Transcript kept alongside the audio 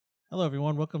Hello,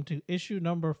 everyone. Welcome to issue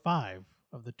number 5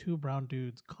 of the Two Brown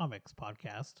Dudes Comics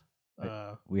podcast.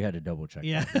 We had to double check.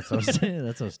 Yeah. That's how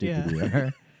that's how stupid Yeah. we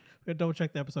are. We had to double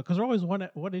check the episode because we're always one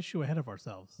issue ahead of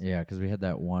ourselves. Yeah, because we had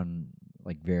that one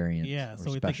variant. Yeah, or so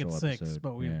we think special it's 6, episode.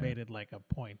 but we've Yeah. made it like a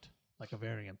point, like a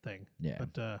variant thing. Yeah,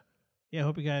 But yeah,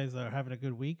 hope you guys are having a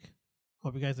good week.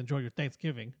 Hope you guys enjoy your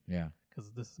Thanksgiving yeah. because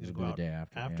this is This going will to be go the out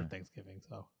day after. Yeah. Thanksgiving.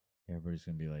 So Everybody's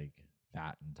gonna be like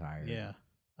fat and tired. yeah,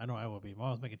 I know I will be.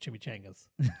 Mom's making chimichangas.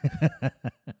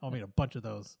 I'll make a bunch of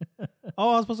those. Oh,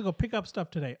 I was supposed to go pick up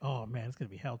stuff today. Oh man, it's gonna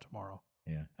be hell tomorrow.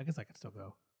 Yeah. I guess I can still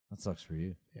go. That sucks for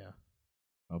you. Yeah.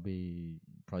 I'll be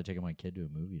probably taking my kid to a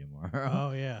movie tomorrow.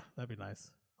 Oh yeah, that'd be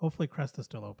nice. Hopefully Cresta's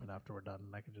still open after we're done.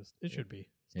 And I can just it should be.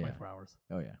 It's Yeah. 24 hours.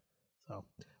 Oh yeah. So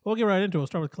we'll get right into it. We'll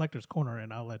start with Collector's Corner,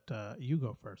 and I'll let you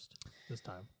go first this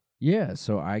time. Yeah,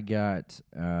 so I got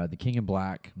the King in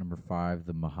Black, number 5,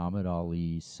 the Muhammad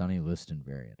Ali Sonny Liston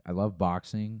variant. I love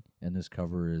boxing, and this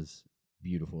cover is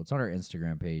beautiful. It's on our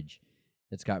Instagram page.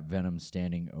 It's got Venom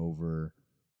standing over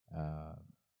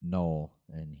Null,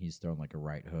 and he's throwing like a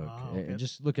right hook. Oh, okay.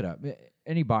 Just look it up.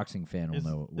 Any boxing fan will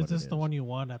know what Is this it the one you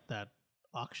won at that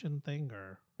auction thing,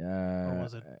 or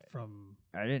was it from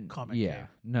I didn't. Comic yeah, Cave?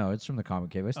 No, it's from the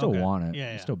Comic Cave. I still Okay. won it. Yeah,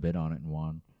 I yeah. still bid on it and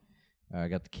won. I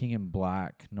got the King in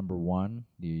Black number 1,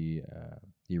 the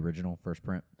original first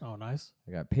print. Oh, nice.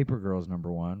 I got Paper Girls number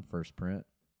 1 first print.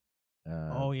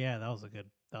 Oh yeah, that was a good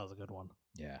one.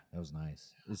 Yeah, that was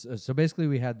nice. So basically,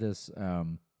 we had this.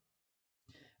 I'm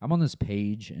on this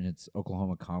page, and it's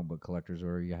Oklahoma Comic Book Collectors,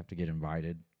 or you have to get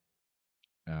invited,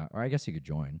 or I guess you could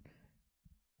join.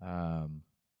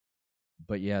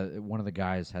 But yeah, one of the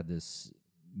guys had this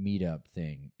meetup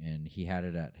thing, and he had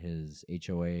it at his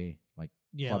HOA Yeah, like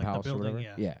the clubhouse or building.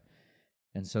 whatever. Yeah.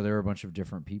 And so there were a bunch of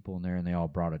different people in there, and they all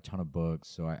brought a ton of books.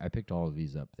 So I picked all of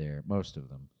these up there, most of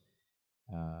them.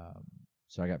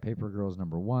 So I got Paper Girls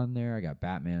number 1 there. I got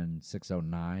Batman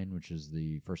 609, which is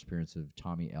the first appearance of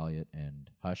Tommy Elliott and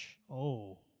Hush.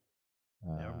 Oh,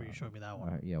 yeah, I remember you showing me that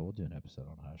one. Yeah, we'll do an episode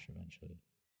on Hush eventually.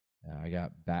 I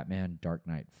got Batman Dark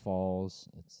Knight Falls.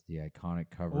 It's the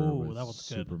iconic cover Ooh, with that one's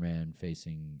good. Superman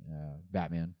facing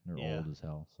Batman. They're Yeah. old as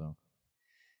hell. So,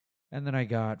 and then I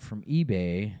got from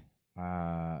eBay.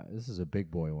 This is a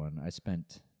big boy one. I think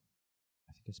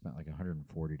I spent like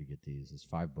 $140 to get these. It's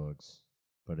 5 books,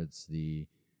 but it's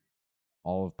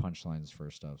all of Punchline's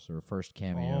first stuff. So her first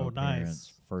cameo appearance,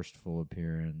 nice. first full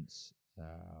appearance,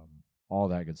 all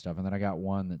that good stuff. And then I got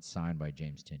one that's signed by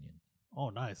James Tynion. Oh,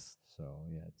 nice. So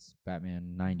yeah, it's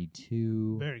Batman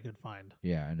 92. Very good find.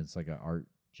 Yeah, and it's like a art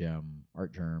germ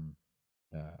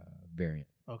variant.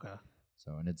 Okay.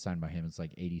 So, and it's signed by him. It's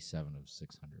like 87 of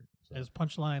 600. So. Is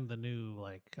Punchline the new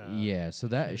Yeah, so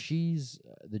that she's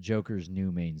the Joker's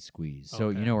new main squeeze. So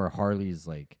Okay. you know where Harley's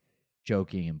like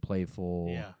joking and playful,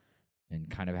 Yeah. and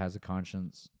kind of has a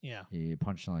conscience. Yeah.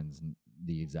 Punchline's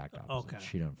the exact opposite. Okay.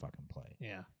 She doesn't fucking play.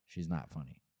 Yeah. She's not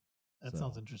funny. That So-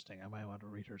 sounds interesting. I might want to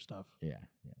read her stuff. Yeah.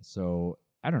 So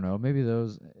I don't know. Maybe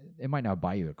those. It might not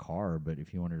buy you a car, but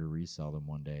if you wanted to resell them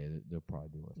one day, they'll probably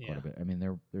be worth quite Yeah. a bit. I mean,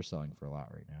 they're selling for a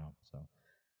lot right now. So,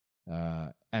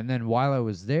 and then while I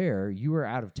was there, you were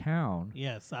out of town.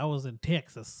 Yes, I was in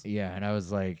Texas. Yeah, and I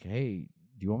was like, "Hey,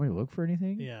 do you want me to look for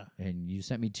anything?" Yeah. And you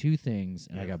sent me 2 things,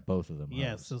 and I Yes. got both of them.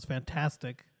 Yes, it was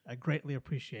fantastic. I greatly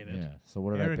appreciate it. Yeah. So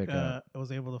what did Eric I pick up?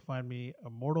 was able to find me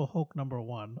Immortal Hulk number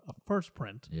 1, a first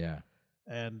print, Yeah.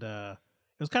 and it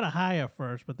was kind of high at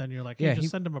first, but then you're like, hey, Yeah, just he-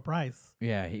 send him a price.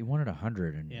 Yeah. He wanted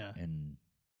 100, and Yeah. and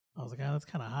I was like, that's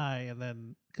kind of high. And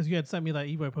then because you had sent me that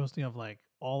eBay posting of like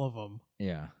all of them,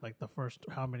 yeah, like the first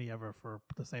how many ever for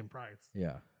the same price.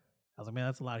 yeah, I was like, man,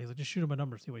 that's a lot. He's like, just shoot him a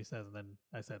number, see what he says. And then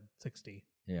I said 60,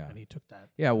 yeah, and he took that.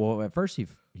 yeah. Well, at first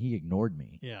he ignored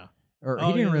me. Yeah. Or Oh,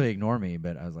 he didn't yeah. really ignore me,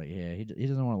 but I was like, yeah, he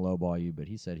doesn't want to lowball you, but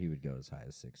he said he would go as high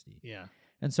as 60. Yeah.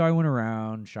 And so I went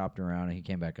around, shopped around, and he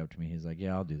came back up to me. He's like,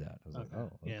 yeah, I'll do that. I was like, Okay. oh,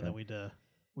 okay. Yeah. Then we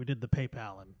did the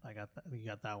PayPal, and I think you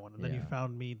got that one. And then you Yeah.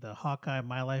 found me the Hawkeye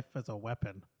My Life as a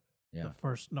Weapon, Yeah. the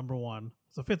first number 1.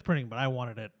 It's a 5th printing, but I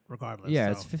wanted it regardless. Yeah,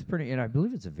 so, it's 5th printing, and I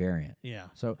believe it's a variant. Yeah.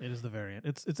 So It is the variant.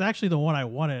 It's actually the one I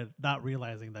wanted, not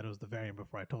realizing that it was the variant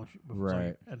before I told you.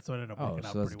 Right. And so it ended up oh, working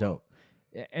out so that's pretty well. dope.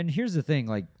 And here's the thing,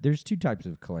 like, there's 2 types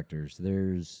of collectors.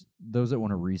 There's those that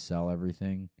want to resell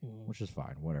everything, Mhm. which is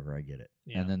fine, whatever, I get it.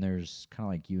 Yeah. And then there's kind of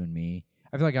like you and me.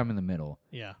 I feel like I'm in the middle.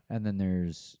 Yeah. And then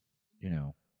there's,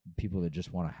 people that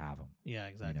just want to have them. Yeah.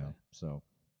 Exactly. So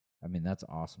I mean, that's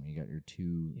awesome. You got your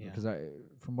 2, Yeah. because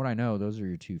from what I know, those are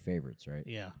your 2 favorites, right?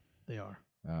 Yeah. They are.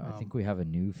 I think we have a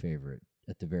new favorite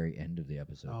at the very end of the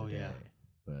episode Oh, today. yeah.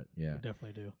 But yeah, We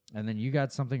definitely do. and then you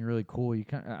got something really cool.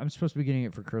 I'm supposed to be getting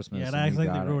it for Christmas. Yeah, and and I you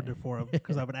accidentally got ruined it for him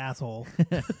because I'm an asshole.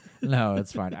 No,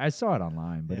 it's fine. I saw it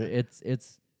online, but Yeah.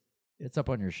 it's up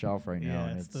on your shelf right now. Yeah,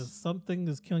 And it's the Something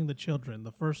is Killing the Children.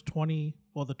 The first 20,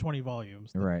 well, the 20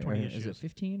 volumes. The right. 20 Is it issues.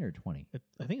 15 or 20?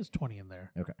 I think it's 20 in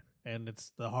there. Okay. And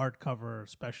it's the hardcover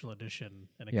special edition.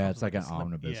 And it Yeah, comes it's like an with a slip-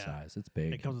 omnibus yeah, size. It's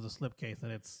big. It comes with a slipcase,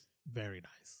 and it's very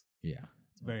nice. Yeah.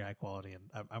 It's very high quality, and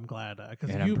I'm glad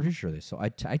because And I'm pretty sure they sold. I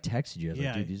texted you. I was Yeah.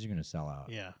 like, dude, these are gonna sell out.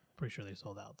 yeah, pretty sure they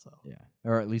sold out. So Yeah.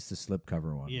 Or at least the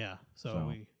slipcover one. yeah,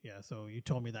 So- so you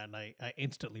told me that night. I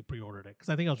instantly pre-ordered it because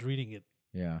I think I was reading it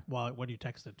Yeah. when you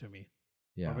texted to me.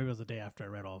 Yeah. Or maybe it was the day after I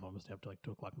read all of them. I must have to like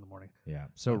 2:00 in the morning. Yeah.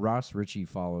 So Ross Ritchie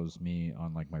follows me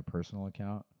on like my personal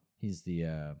account. He's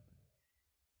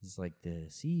he's like the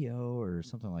CEO or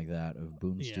something like that of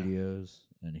Boom Yeah. Studios,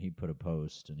 and he put a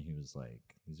post and he was like,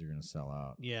 "These are gonna sell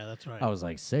out." Yeah, that's right. I was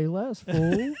like, "Say less,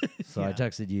 fool." So I Yeah.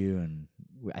 texted you, and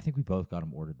I think we both got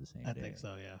them ordered the same I day. think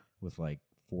so. Yeah, With like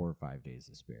 4 or 5 days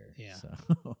to spare. Yeah.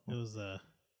 So it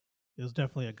was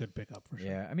definitely a good pickup for sure.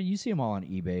 yeah, I mean, you see them all on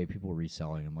eBay. People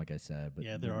reselling them, like I said, but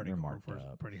Yeah, they're already going marked for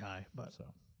up. pretty high, but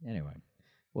So anyway,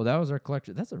 well, that was our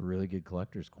collector. That's a really good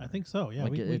collector's corner. I think so. Yeah,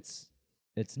 like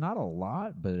it's not a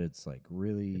lot, but it's like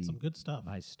really it's some good stuff.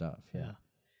 nice stuff. Yeah. Yeah.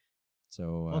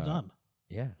 So Well done.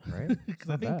 Yeah. Right. Because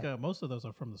I think most of those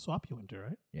are from the swap you went to,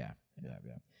 right? Yeah.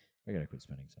 I gotta quit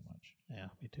spending so much. Yeah,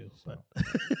 me too. So.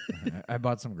 But I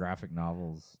bought some graphic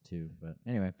novels too. But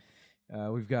anyway,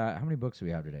 we've got how many books do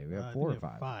we have today? We have I 4 or think we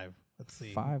have 5. 5. Let's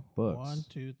see. 5 books. 1,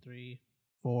 2, 3,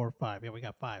 4, 5. Yeah, we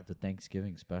got 5. The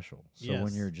Thanksgiving special. So when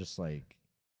Yes. you're just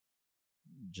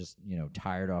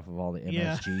tired off of all the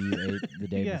Yeah. MSG you ate the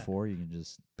day Yeah. before, you can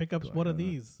just Pick up be like, one of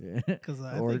these because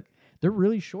I or think they're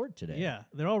really short today. yeah,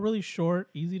 they're all really short,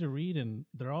 easy to read, and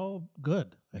they're all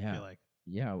good. I Yeah. feel like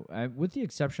Yeah, with the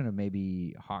exception of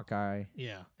maybe Hawkeye,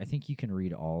 yeah, I think you can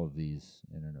read all of these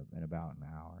in about an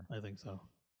hour. I think so.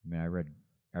 I mean,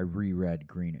 I reread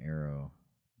Green Arrow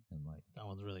in like That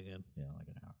one's really good. like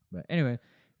an hour. But anyway,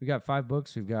 we got 5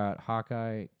 books. We've got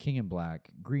Hawkeye, King in Black,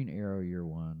 Green Arrow Year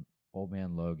 1, Old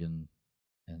Man Logan,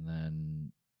 and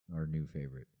then our new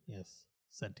favorite. Yes,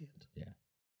 Sentient. Yeah.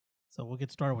 So we'll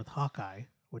get started with Hawkeye,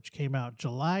 which came out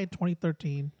July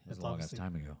 2013. It was It's a long obviously-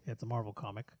 time ago. It's a Marvel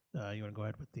comic. You want to go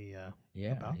ahead with the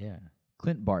Yeah, about? yeah.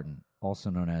 Clint Barton, also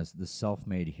known as the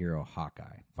self-made hero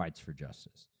Hawkeye, fights for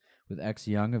justice. With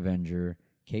ex-young Avenger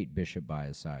Kate Bishop by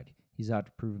his side, he's out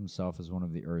to prove himself as one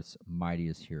of the Earth's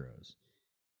mightiest heroes.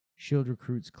 S.H.I.E.L.D.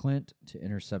 recruits Clint to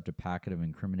intercept a packet of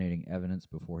incriminating evidence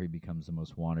before he becomes the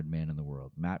most wanted man in the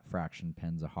world. Matt Fraction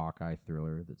pens a Hawkeye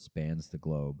thriller that spans the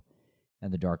globe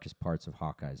and the darkest parts of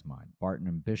Hawkeye's mind. Barton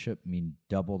and Bishop mean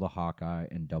double the Hawkeye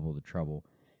and double the trouble,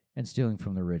 and stealing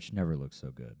from the rich never looks so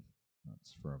good.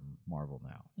 That's from Marvel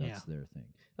now. That's their thing.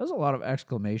 That was a lot of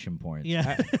exclamation points.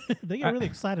 Yeah, they get really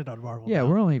excited on Marvel. Yeah, now.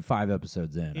 we're only 5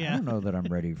 episodes in. I Yeah. don't know that I'm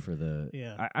ready for the.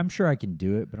 Yeah. I'm sure I can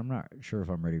do it, but I'm not sure if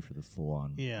I'm ready for the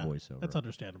full-on Yeah, voiceover. that's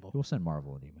understandable. We'll send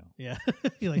Marvel an email. Yeah,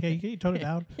 you're like, hey, can you tone it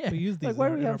down? Yeah. We use these. Like, why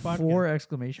in do we our have podcast. 4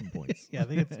 exclamation points? Yeah, I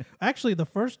think it's actually the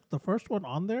first one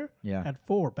on there Yeah. had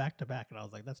 4 back to back, and I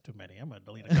was like, that's too many. I'm gonna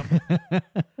delete a couple.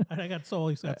 I got so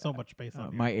much space on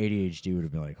here. My ADHD would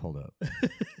have been like, hold up,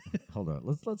 hold up,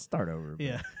 let's start over.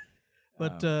 Yeah.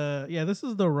 But this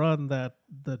is the run that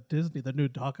the new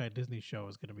Hawkeye Disney show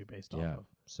is going to be based off Yeah. of.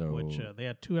 So Which they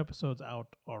had 2 episodes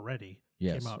out already.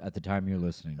 yes, Came out at the time you're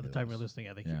listening. at to the time this. you're listening.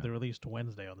 I think Yeah. they released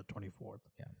Wednesday on the 24th.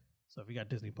 Yeah. So if you got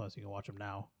Disney Plus, you can watch them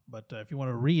now. But if you want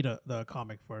to read the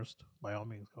comic first, by all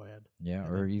means, go ahead. Yeah,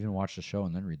 And or even watch the show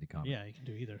and then read the comic. Yeah, you can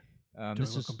do either. This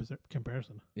Do a is little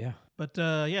comparison. yeah. But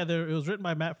it was written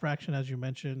by Matt Fraction, as you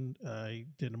mentioned. He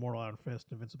did Immortal Iron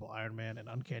Fist, Invincible Iron Man, and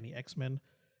Uncanny X-Men.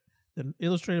 Then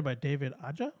illustrated by David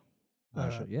Aja.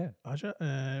 Yeah. Aja,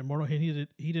 Immortal. He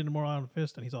did Immortal Iron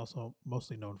Fist, and he's also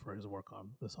mostly known for his work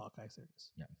on this Hawkeye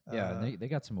series. Yeah. Yeah, and they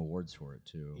got some awards for it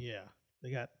too. Yeah, they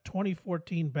got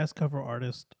 2014 Best Cover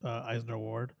Artist Eisner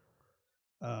Award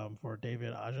for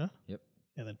David Aja. Yep.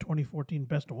 And then 2014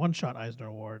 Best One Shot Eisner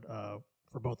Award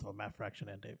for both of them, Matt Fraction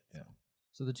and David. Yeah.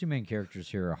 So the 2 main characters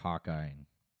here are Hawkeye and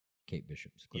Kate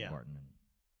Bishop, Clint Yeah. Barton, and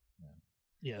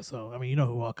Yeah, so I mean, you know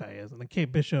who Hawkeye is, and then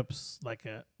Kate Bishop's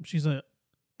she's a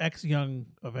ex-young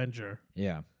Avenger,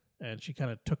 yeah, and she kind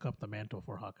of took up the mantle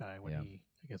for Hawkeye when Yeah. he,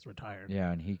 I guess, retired.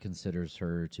 yeah, and he considers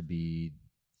her to be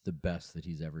the best that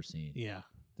he's ever seen. Yeah,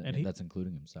 And and that's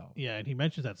including himself. yeah, and he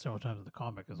mentions that several times in the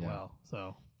comic as Yeah. well.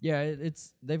 So Yeah,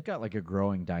 it's they've got like a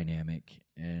growing dynamic,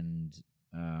 and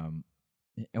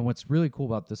what's really cool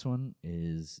about this one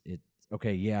is it's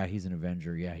okay. Yeah, he's an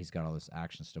Avenger. Yeah, he's got all this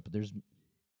action stuff, but there's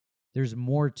there's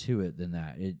more to it than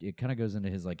that. It kind of goes into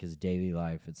his his daily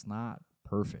life. It's not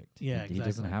perfect. Yeah, He doesn't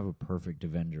exactly. have a perfect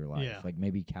Avenger life. Yeah. Like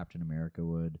maybe Captain America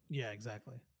would. Yeah,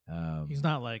 exactly. He's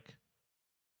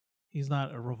He's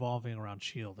not revolving around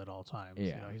Shield at all times.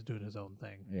 Yeah. He's doing his own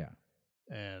thing. Yeah.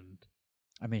 And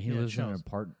I mean, he Yeah, it lives in an shows.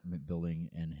 apartment building,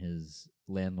 and his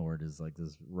landlord is like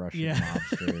this Russian yeah,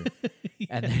 mobster.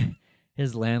 And then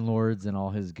his landlords and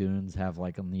all his goons have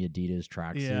on the Adidas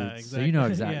tracksuits. Yeah, So you know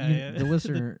exactly. exactly. Yeah, yeah. The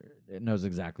listener knows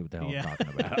exactly what the hell yeah. I'm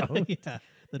talking about. yeah,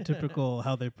 the typical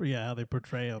how they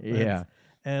portray him. Yeah.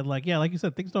 And like you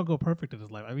said, things don't go perfect in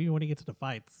his life. I mean, when he gets into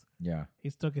fights, Yeah.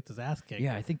 he still gets his ass kicked.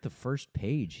 Yeah, I think the first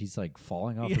page, he's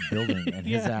falling off Yeah. a building, and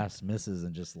his Yeah. ass misses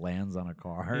and just lands on a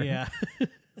car. Yeah.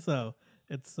 So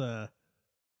it's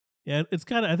it's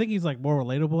kind of, I think he's more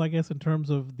relatable, I guess, in terms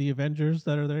of the Avengers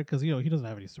that are there, because he doesn't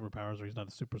have any superpowers, or he's not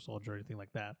a super soldier or anything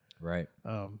like that. Right.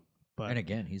 But And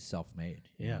again, he's self-made.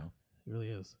 you Yeah. know? he really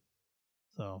is.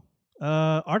 So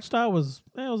art style was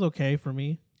okay for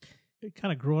me. It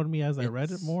kind of grew on me as I read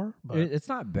it It's- more, but It's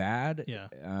not bad. Yeah.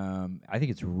 I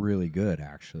think it's really good,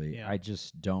 actually. Yeah. I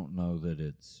just don't know that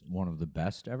it's one of the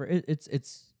best ever.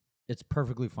 It's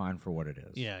perfectly fine for what it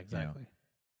is. yeah, you know? exactly.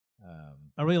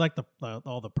 Um, I really like the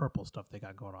all the purple stuff they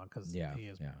got going on, because Yeah, he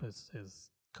is yeah. his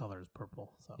color is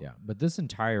purple. So yeah, but this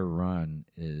entire run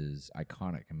is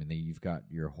iconic. I mean, you've got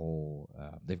your whole.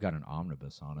 They've got an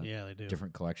omnibus on it. yeah, they do.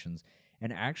 Different collections.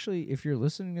 And actually, if you're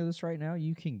listening to this right now,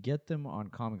 you can get them on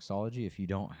Comixology if you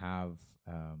don't have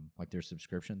their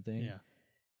subscription thing. Yeah,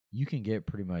 You can get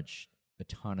pretty much a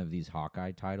ton of these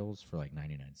Hawkeye titles for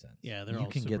 99 cents. Yeah, they're you all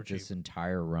can super get this cheap.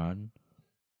 entire run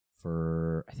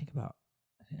for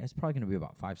it's probably going to be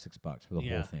about $5-6 for the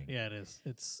yeah, whole thing. yeah, it is.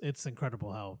 It's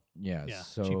incredible how Yeah, Yeah,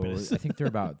 so cheap it is. I think they're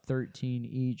about 13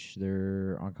 each.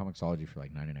 They're on Comixology for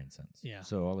 99 cents. Yeah.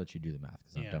 So I'll let you do the math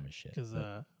because I'm yeah, dumb as shit. because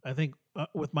but I think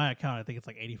with my account, I think it's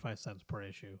 85 cents per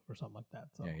issue or something like that.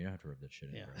 So yeah, you don't have to rub that shit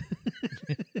in. yeah.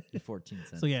 Bro. 14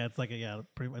 cents. So yeah, it's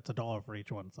it's $1 for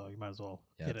each one, so you might as well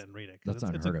Yeah, get it and read it. 'cause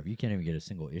That's it's unheard of. You can't even get a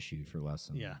single issue for less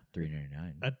than Yeah.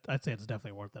 $3.99. I'd say it's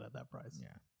definitely worth it at that price. Yeah.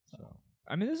 So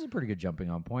I mean, this is a pretty good jumping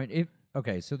on point.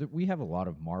 So we have a lot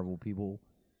of Marvel people,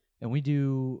 and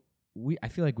I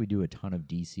feel like we do a ton of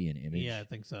DC and Image. Yeah, I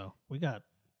think so. We got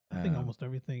I think Um, almost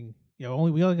everything. Yeah,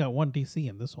 we only got one DC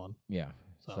in this one. Yeah.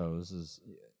 So, So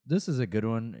this is a good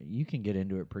one. You can get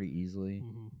into it pretty easily.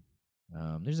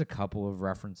 mhm. There's a couple of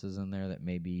references in there that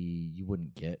maybe you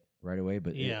wouldn't get right away,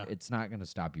 but Yeah. it's not going to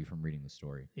stop you from reading the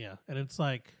story. Yeah, and it's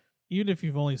even if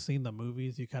you've only seen the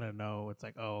movies, you kind of know it's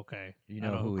oh, okay. You I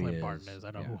know who he Clint Barton is. is.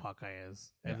 I know Yeah. who Hawkeye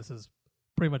is, and Yeah. this is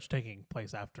pretty much taking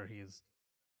place after he's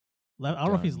left. I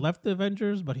don't know if he's Done. left the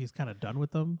Avengers, but he's kind of done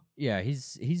with them. Yeah,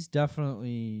 he's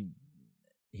definitely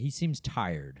he seems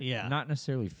tired. Yeah. Not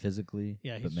necessarily physically.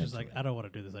 Yeah, but he's just mentally. I don't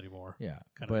want to do this anymore. Yeah.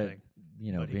 kind of but thing.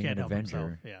 you know, But he being can't an help himself,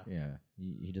 Avenger, yeah.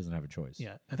 he doesn't have a choice.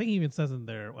 Yeah, I think he even says in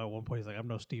there at one point he's I'm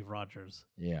no Steve Rogers,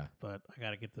 Yeah. but I got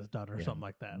to get this done or Yeah, something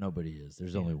like that. Nobody is.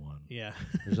 There's Yeah. only one. Yeah,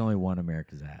 There's only one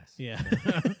America's ass. yeah.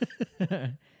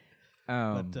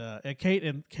 Um, But Kate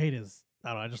is I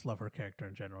don't know. I just love her character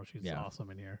in general. She's Yeah. awesome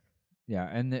in here. yeah,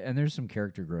 and there's some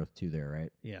character growth too there,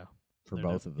 right? Yeah, For There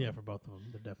both def- of them. Yeah, for both of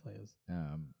them, there definitely is.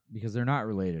 Because they're not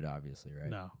related, obviously, right?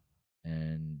 No,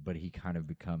 But he kind of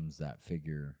becomes that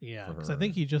figure. yeah, for because her. I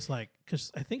think he just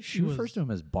because I think she refers to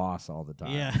him as boss all the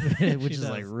time. Yeah, which she is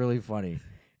does. really funny.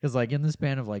 Because in the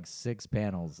span of 6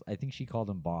 panels, I think she called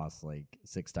him boss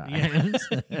 6 times.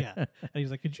 Yeah, yeah. And he's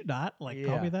like, "Could you not call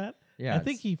Yeah. me that?" Yeah, I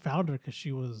think he found her because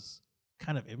she was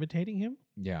kind of imitating him,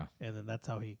 Yeah. and then that's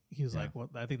how he was Yeah. like,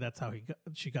 "Well, I think that's how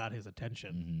she got his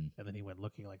attention." hmm And then he went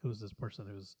looking who's this person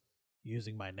who's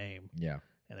using my name, Yeah.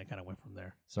 and then kind of went from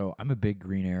there. So I'm a big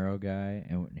Green Arrow guy,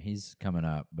 and he's coming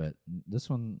up. But this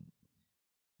one,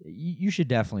 you should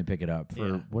definitely pick it up for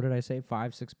Yeah. what did I say,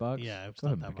 $5-6? Yeah, it's Go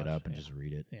ahead not and that pick it much, up and yeah. just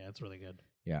read it. Yeah, it's really good.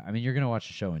 Yeah, I mean you're gonna watch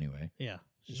the show anyway. Yeah,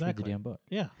 Just read the exactly. damn book.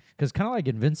 Yeah, Because kind of like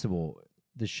Invincible,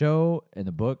 the show and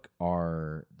the book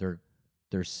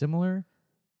they're similar,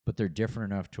 but they're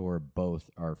different enough to where both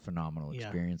are phenomenal Yeah, I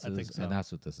experiences, think so. and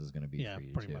that's what this is going to be yeah, for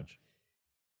you pretty too. much.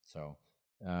 So,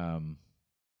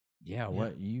 yeah,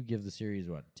 what you give the series?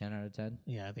 What 10 out of 10?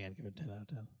 Yeah, I think I'd give it 10 out of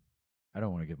 10. I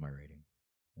don't want to give my rating.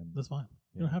 That's fine.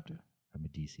 You Yeah. don't have to. I'm a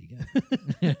DC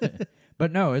guy,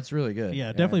 but no, it's really good. Yeah,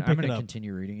 And definitely I'm pick it gonna up.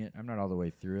 continue reading it. I'm not all the way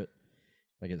through it.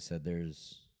 Like I said,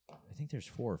 I think there's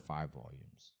 4 or 5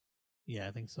 volumes. Yeah,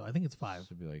 I think so. I think it's 5. So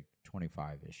it'd be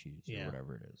 25 issues Yeah. or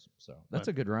whatever it is. So that's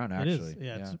But a good run, It actually. is.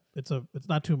 Yeah, it's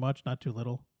not too much, not too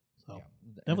little. So Yeah.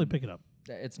 definitely And pick it up.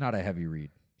 It's not a heavy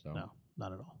read. So No,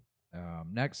 not at all.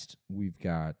 Next, we've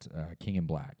got King in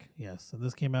Black. Yes, and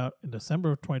this came out in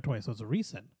December of 2020, so it's a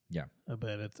recent. Yeah.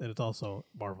 But it's also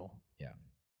Marvel.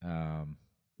 Yeah.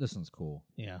 This one's cool.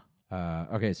 Yeah.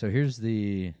 Okay, so here's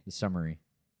the summary.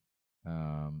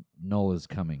 Null is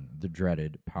coming. The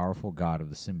dreaded, powerful god of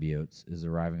the symbiotes is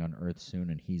arriving on Earth soon,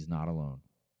 and he's not alone.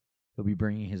 He'll be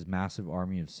bringing his massive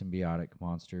army of symbiotic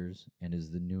monsters and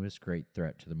is the newest great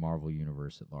threat to the Marvel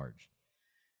universe at large.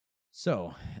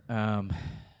 So,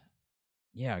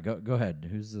 yeah, go ahead.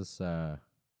 Who's this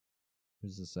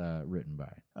written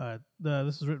by?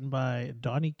 This is written by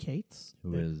Donny Cates,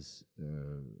 Who is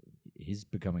he's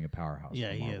becoming a powerhouse. Yeah,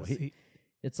 for he Marvel. is.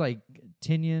 It's like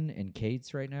Tynion and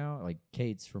Cates right now, like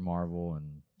Cates for Marvel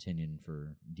and Tynion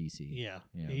for DC. Yeah,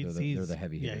 You know, they're the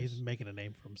heavy hitters. Yeah, he's making a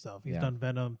name for himself. He's Yeah. done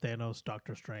Venom, Thanos,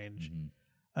 Doctor Strange. Mhm.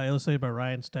 Illustrated by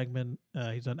Ryan Stegman.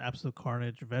 He's done Absolute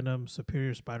Carnage, Venom,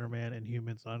 Superior Spider-Man,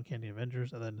 Inhumans, Uncanny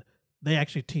Avengers, and then they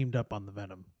actually teamed up on the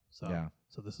Venom. So Yeah.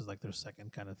 so this is like their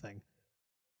second kind of thing.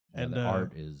 Yeah, And the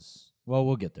art is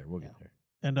we'll get there. We'll get there.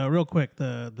 And real quick,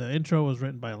 the intro was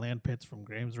written by Land Pitts from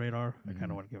Graham's Radar. I kind Mhm.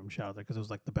 of want to give him a shout out there because it was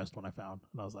like the best one I found,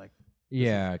 and I was like,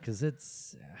 Yeah, because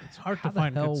it's hard how to the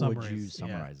find hell good would summaries. you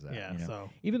summarize that? Yeah, you know? so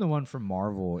Even the one from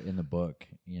Marvel in the book,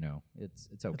 you know, it's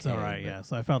okay. it's all right. but- Yeah,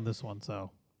 so I found this one,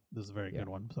 so this is a very Yeah, good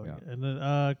one. So yeah. and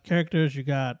then characters you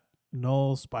got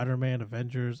Null, Spider-Man,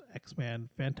 Avengers, X-Men,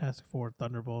 Fantastic Four,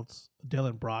 Thunderbolts,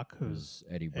 Dylan Brock, who's who's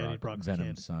Eddie Brock's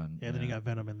Venom's kid. son. yeah. Then you got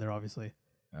Venom in there, obviously.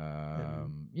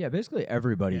 Yeah, basically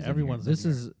everybody's. everyone's in in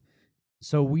here. here.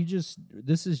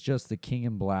 This is just the King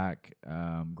in Black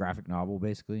graphic novel,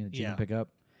 basically that you Yeah. can pick up.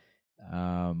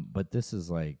 But this is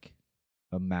like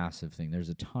a massive thing. There's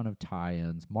a ton of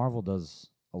tie-ins. Marvel does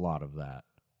a lot of that,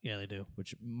 Yeah, they do.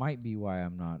 which might be why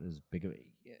I'm not as big of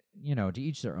to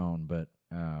each their own. But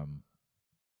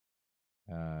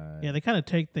Yeah, they kind of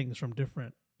take things from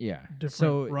different. yeah. different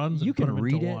So runs and you put can 'em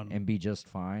read into it one. and be just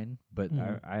fine, but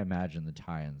Mhm. I imagine the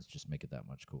tie-ins just make it that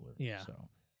much cooler. Yeah. So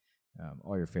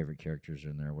all your favorite characters are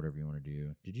in there. Whatever you want to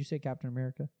do. Did you say Captain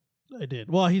America? I did.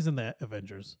 Well, he's in the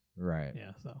Avengers. Right.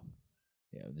 Yeah, so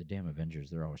Yeah. The damn Avengers.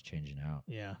 They're always changing out.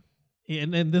 yeah.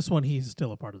 And in this one, he's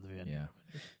still a part of the Avengers. Yeah.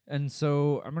 And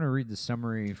so I'm going to read the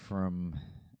summary from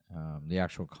the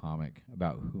actual comic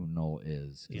about who Null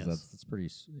is, because Yes. that's pretty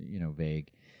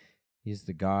vague. He's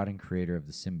the god and creator of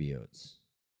the symbiotes.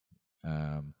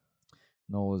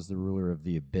 Null is the ruler of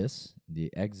the abyss,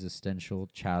 the existential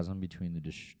chasm between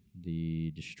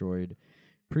the destroyed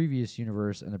previous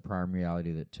universe and the prime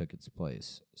reality that took its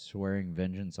place. Swearing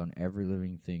vengeance on every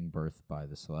living thing birthed by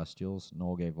the Celestials,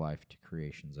 Null gave life to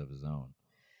creations of his own.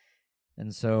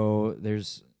 And so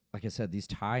there's, like I said, these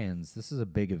tie-ins. This is a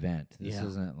big event. This Yeah.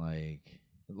 isn't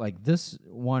like this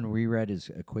one reread is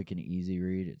a quick and easy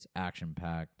read. It's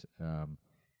action-packed,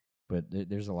 but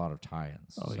there's a lot of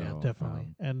tie-ins. Oh yeah, So,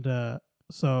 definitely. And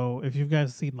so if you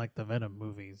guys seen like the Venom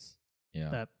movies, yeah,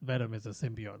 that Venom is a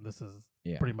symbiote, and this is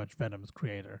yeah. pretty much Venom's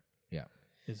creator. Yeah.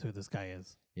 Is who this guy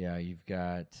is. Yeah, you've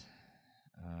got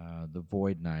the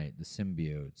Void Knight, the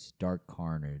symbiotes, Dark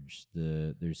Carnage.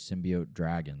 There's symbiote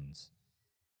dragons,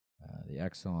 the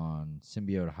Exelon,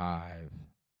 symbiote hive,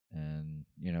 and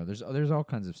there's all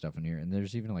kinds of stuff in here, and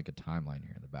there's even like a timeline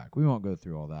here in the back. We won't go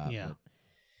through all that. Yeah.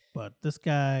 But this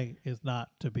guy is not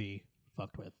to be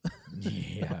fucked with. But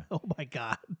yeah, Oh my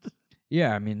god.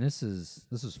 yeah. I mean, this is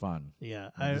fun. Yeah,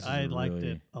 This is I a liked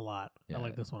really- it a lot. Yeah. I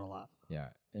like this one a lot. Yeah,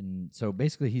 and so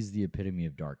basically, he's the epitome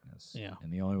of darkness. Yeah.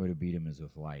 and the only way to beat him is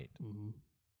with light. Mm-hmm.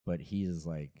 But he is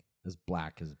like as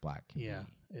black can Yeah,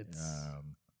 be. it's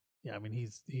yeah. I mean,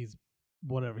 he's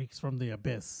whatever. He's from the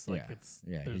abyss. Like Yeah, it's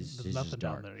yeah, There's, he's there's just nothing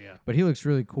down dark. there. Yeah. But he looks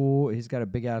really cool. He's got a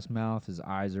big ass mouth. His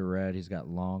eyes are red. He's got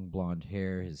long blonde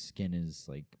hair. His skin is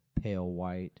like pale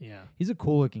white. Yeah. He's a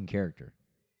cool looking character.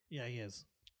 Yeah, he is.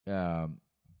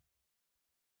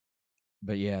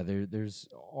 But yeah, there's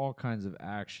all kinds of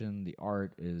action. The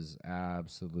art is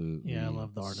absolutely Yeah, I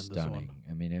love the art in this stunning. one.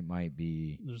 I mean, it might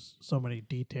be There's so many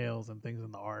details and things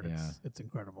in the art. Yeah. It's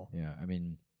incredible. yeah. I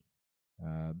mean,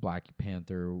 Black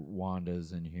Panther,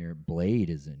 Wanda's in here.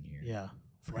 Blade is in here. Yeah.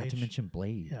 Forgot to Blade mention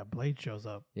Blade. Yeah, Blade shows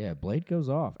up. Yeah, Blade goes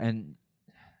off. And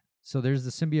so there's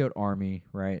the symbiote army,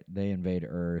 right? They invade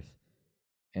Earth,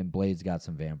 and Blade's got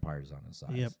some vampires on his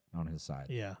side. Yep. On his side.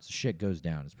 Yeah. So shit goes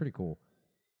down. It's pretty cool.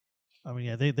 I mean,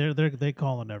 yeah, they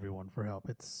call on everyone for help.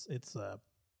 It's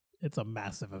a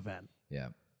massive event. Yeah.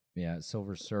 Yeah,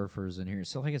 Silver Surfer's in here.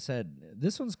 So like I said,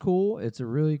 this one's cool. It's a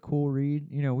really cool read.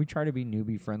 We try to be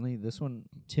newbie friendly. This one,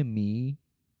 to me,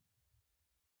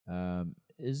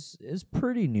 is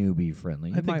pretty newbie friendly.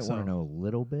 I You think might want so. to know a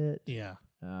little bit. Yeah.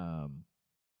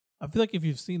 I feel like if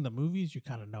you've seen the movies, you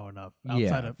kind of know enough For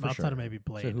outside sure. of maybe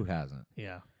Blade. So who hasn't?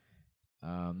 Yeah,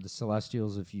 The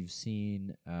Celestials, if you've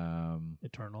seen,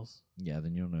 Eternals. yeah,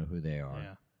 then you'll know who they are.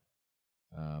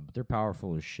 Yeah, But they're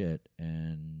powerful as shit,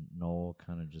 and Noel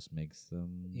kind of just makes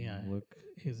them look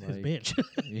his like, bitch.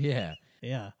 yeah.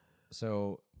 Yeah.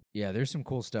 So yeah, there's some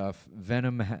cool stuff.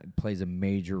 Venom plays a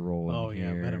major role Oh in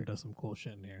yeah, here. Venom does some cool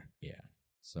shit in here. Yeah.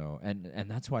 So and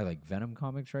that's why like Venom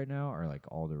comics right now are like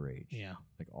all the rage. Yeah.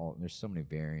 Like there's so many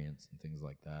variants and things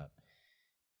like that.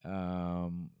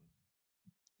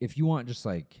 If you want just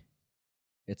like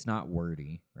it's not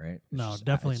wordy, right? It's No, just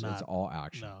definitely it's not. all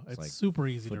action. No, it's like super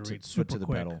easy to foot read, foot super to the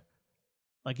quick. pedal.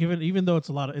 Like even though it's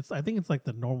a lot of I think it's like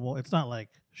the normal. It's not like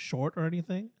short or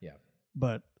anything. Yeah.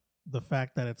 But the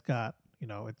fact that it's got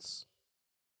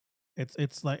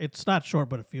it's like it's not short,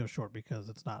 but it feels short because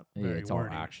it's not very it's wordy.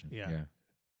 all action. Yeah.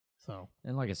 So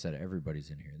And like I said,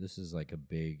 everybody's in here. This is like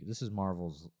this is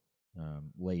Marvel's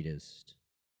latest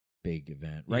big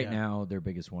event. Right Yeah. now, their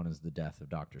biggest one is the death of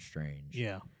Doctor Strange.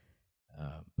 yeah,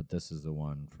 But this is the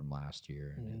one from last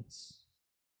year, and Mhm.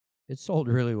 it's sold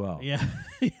really well. yeah,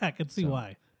 yeah. I can see So,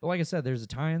 why. But like I said, there's a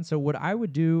tie-in. So what I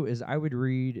would do is I would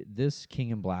read this King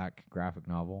in Black graphic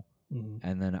novel, Mhm.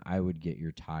 and then I would get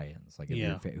your tie-ins, like if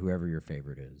Yeah. whoever your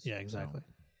favorite is. Yeah, So, exactly.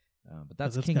 but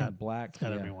that's it's King in got- Black. It's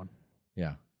got yeah. everyone.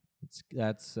 Yeah,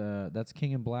 that's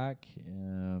King in Black.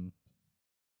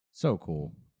 So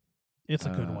cool. It's a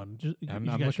good Uh, one. I'm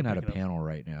looking at a panel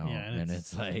right now, Yeah, and and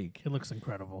it's like, It looks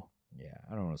incredible. yeah,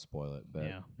 I don't want to spoil it, but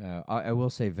Yeah. I will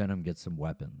say Venom gets some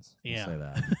weapons. I'll Yeah. say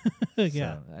that.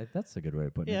 Yeah, So, that's a good way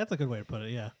to put yeah. it. That's a good way to put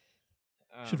it. Yeah,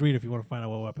 Um, should read if you want to find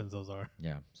out what weapons those are.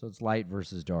 Yeah, so it's light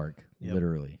versus dark, Yep.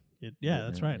 literally. Yeah,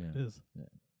 that's right. Yeah. It is.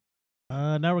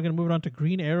 Yeah. Now we're gonna move on to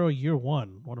Green Arrow Year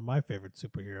One, one of my favorite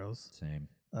superheroes. Same.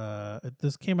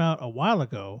 This came out a while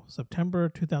ago, September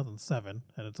 2007,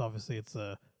 and it's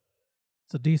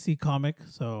a DC comic,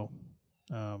 so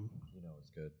You know it's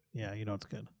good. yeah, you know it's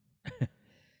good.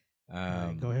 All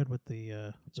right, go ahead with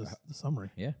the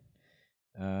summary. Yeah.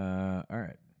 All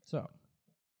right. So,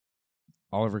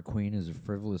 Oliver Queen is a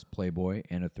frivolous playboy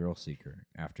and a thrill seeker.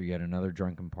 After yet another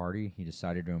drunken party, he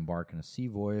decided to embark on a sea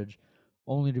voyage,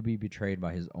 only to be betrayed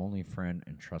by his only friend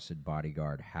and trusted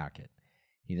bodyguard, Hackett.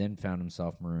 He then found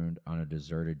himself marooned on a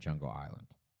deserted jungle island.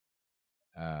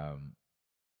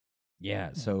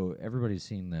 Yeah. So everybody's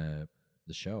seen the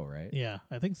show, right? Yeah,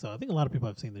 I think so. I think a lot of people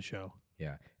have seen the show.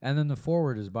 Yeah. And then the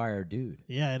forward is by our dude.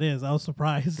 Yeah, it is. I was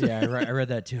surprised. Yeah, I read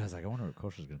that too. I was like, I wonder what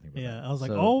Kosher's gonna think about Yeah, that. I was like,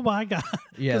 So, oh my god,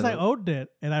 yeah, because I owned it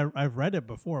and I've read it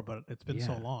before, but it's been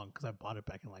so Yeah. long because I bought it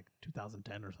back in like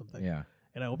 2010 or something. yeah,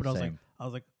 And I opened, it, Same. I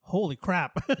was like, holy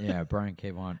crap. yeah. Brian K.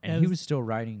 Vaughan, and And he it's- was still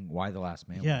writing "Why the Last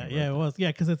Man." when yeah, he yeah, wrote it was. Yeah,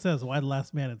 because it says "Why the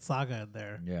Last Man" and Saga in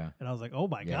there, that. Yeah, and I was like, oh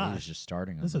my yeah. He was gosh, just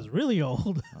starting. On this that. is really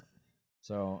old.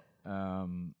 So.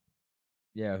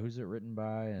 Yeah. Who's it written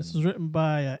by? And This was written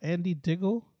by Andy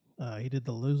Diggle. He did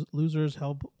the Losers,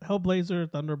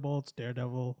 Hellblazer, Thunderbolts,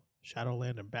 Daredevil,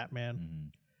 Shadowland, and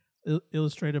Batman. Mhm.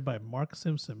 Illustrated by Mark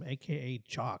Simpson, aka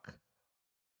Chalk.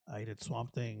 He did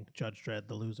Swamp Thing, Judge Dredd,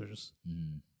 The Losers,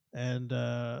 Mhm. and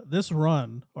this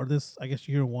run, or this I guess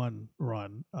year one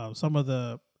run, it was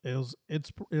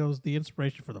the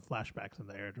inspiration for the flashbacks in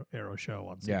the Arrow show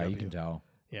on CW. Yeah, you can tell.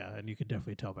 Yeah, and you can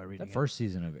definitely tell by reading That first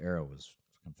season of Arrow was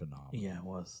fucking phenomenal. it. Yeah, it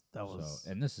was. That was.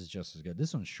 So, and this is just as good.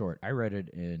 This one's short. I read it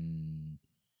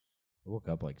I woke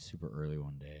up like super early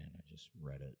one day and I just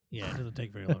read it. Yeah, it doesn't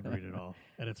take very long to read it all,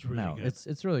 and it's really good.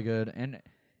 It's really good, and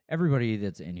everybody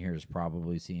that's in here has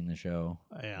probably seen the show.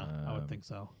 Yeah, I would think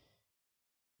so.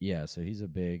 Yeah, so he's a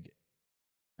big,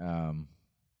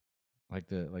 like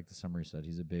the summary said,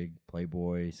 he's a big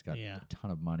playboy. He's got Yeah. a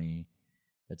ton of money.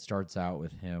 It starts out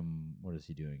with him. What is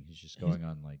he doing? He's just going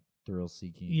on like thrill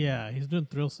seeking. Yeah, he's doing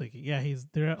thrill seeking. Yeah, he's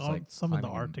there It's on like some of the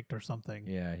climbing a- Arctic or something.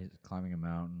 Yeah, he's climbing a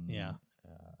mountain. Yeah.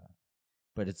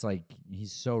 But it's like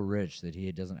he's so rich that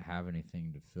he doesn't have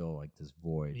anything to fill like this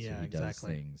void. Yeah, so he exactly. does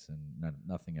things, and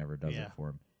nothing ever does Yeah. it for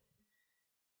him.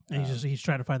 And he's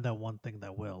trying to find that one thing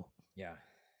that will. Yeah,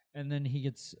 and then he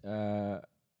gets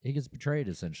betrayed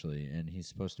essentially, and he's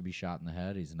supposed to be shot in the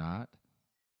head. He's not,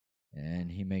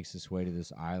 and he makes his way to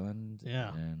this island.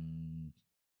 Yeah. and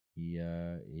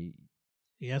he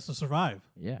He has to survive.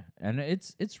 yeah, and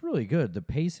it's really good. The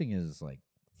pacing is like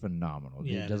phenomenal.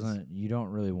 Yeah, it it is. doesn't. You don't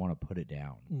really want to put it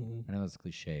down. Mm-hmm. I know that's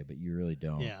cliche, but you really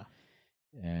don't. Yeah.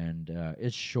 And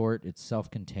it's short, it's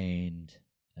self-contained,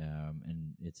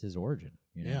 and it's his origin.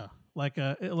 You know? Yeah.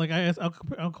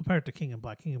 I'll compare it to King in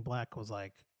Black. King in Black was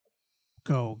like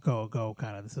go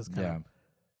kind of. This is kind Yeah. of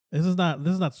this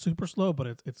is not super slow, but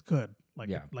it's good. Like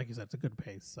Yeah. like you said, it's a good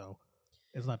pace. So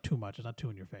It's not too much. It's not too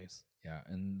in your face. Yeah,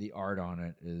 and the art on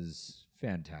it is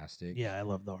fantastic. Yeah, I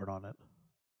love the art on it.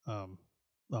 Oh,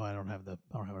 I don't have it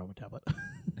on my tablet.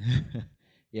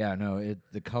 Yeah, no,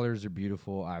 the colors are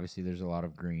beautiful. Obviously, there's a lot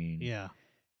of green. Yeah.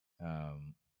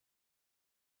 Um,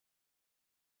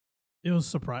 It was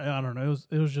surprising. I don't know.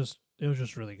 It was just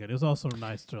really good. It was also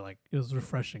nice to it was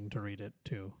refreshing to read it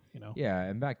too, you know. yeah,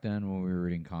 and back then when we were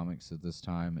reading comics at this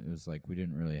time, it was like we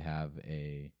didn't really have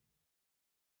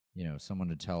someone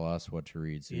to tell us what to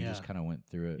read, so we just kind of went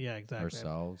through it Yeah, exactly.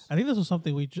 ourselves. I think this was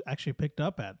something we actually picked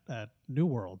up at New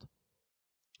World.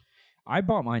 I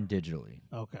bought mine digitally.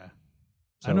 Okay.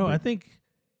 So I know. I think,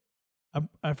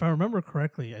 if I remember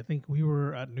correctly, I think we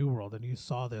were at New World and you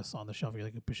saw this on the shelf. You're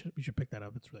like, we should pick that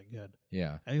up. It's really good.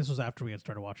 Yeah. I think this was after we had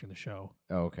started watching the show.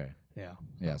 Oh, okay. Yeah.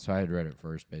 Yeah, so I had read it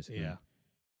first, basically.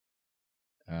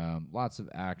 Yeah. Lots of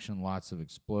action, lots of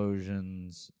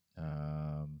explosions.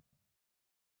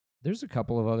 There's a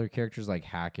couple of other characters like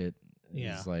Hackett.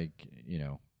 Yeah. He's like,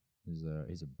 he's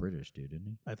a British dude, isn't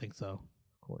he? I think so.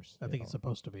 Of course. I think it's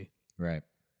supposed to be. Right.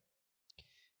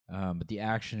 But the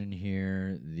action in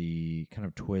here, the kind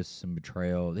of twists and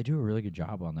betrayal, they do a really good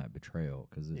job on that betrayal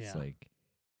because it's like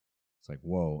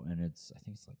whoa, and I think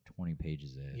it's like 20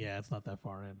 pages in. Yeah, it's not that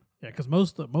far in. Yeah, because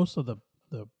most of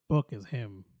the book is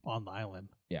him on the island.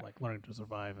 Yeah. Like learning to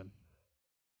survive and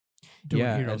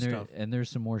doing hero stuff. And there's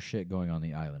some more shit going on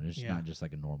the island. It's not just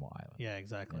like a normal island. Yeah,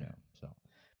 exactly.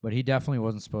 But he definitely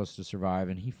wasn't supposed to survive,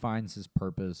 and he finds his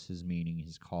purpose, his meaning,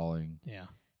 his calling. Yeah.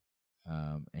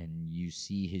 And you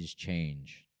see his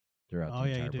change throughout the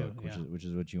entire book, which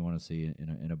is what you want to see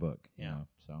in a book. Yeah. You know?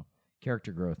 So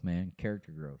character growth, man.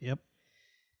 Character growth. Yep.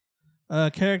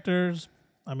 Characters.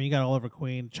 I mean, you got Oliver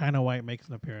Queen. China White makes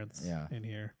an appearance in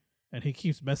here, and he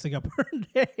keeps messing up her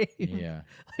name. Yeah.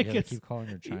 They keep calling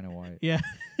her China White. Yeah.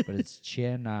 But it's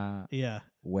China. Yeah.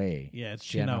 Wei. Yeah, it's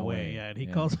China Wei. Yeah, and he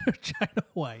calls her China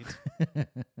White.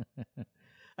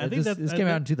 I think this came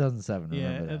out in 2007. Yeah,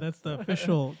 Remember that. and that's the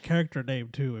official character name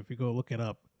too. If you go look it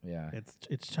up, yeah,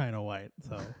 it's China White.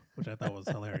 So, which I thought was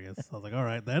hilarious. I was like, all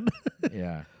right then.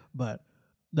 Yeah, but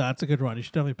no, it's a good run. You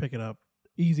should definitely pick it up.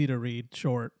 Easy to read,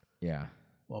 short. Yeah,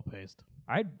 well paced.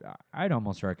 I'd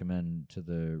almost recommend to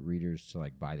the readers to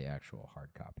like buy the actual hard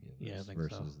copy of this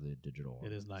versus the digital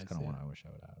one. It is nice. It's kind of one I wish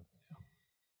I would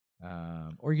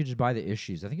have. Or you could just buy the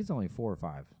issues. I think it's only 4 or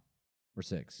 5 or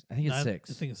 6. I think it's 6.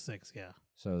 I think it's 6. Yeah.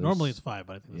 So normally it's 5,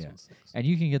 but I think this one's 6. And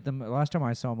you can get them. Last time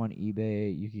I saw them on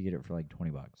eBay, you could get it for like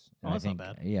 $20. Oh, that's not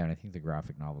bad. Yeah, and I think the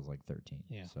graphic novel is like 13.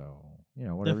 Yeah. So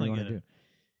whatever definitely you want to do.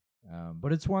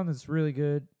 But it's one that's really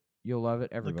good. You'll love it.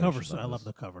 Everybody. The cover. I love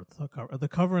the cover. The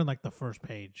cover in like the first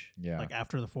page. Yeah. Like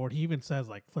after the forward, he even says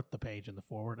like flip the page in the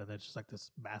forward, and it's just like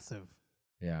this massive.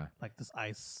 Yeah. Like this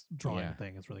ice drawing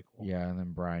thing. It's really cool. Yeah, and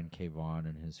then Brian K. Vaughan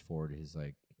in his forward, he's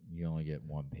like, you only get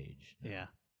 1 page. Yeah.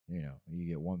 You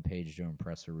get 1 page to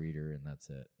impress a reader, and that's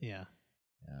it. Yeah.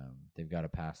 They've got to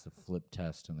pass the flip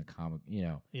test in the comic.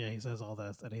 Yeah, he says all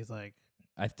this, and he's like,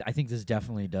 I think this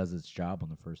definitely does its job on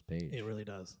the first page. It really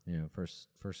does. First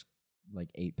like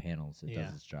 8 panels, it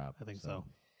does its job. I think so.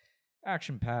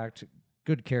 Action packed,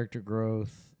 good character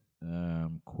growth,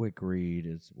 quick read.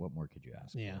 What more could you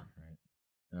ask? Yeah. For,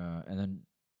 right. And then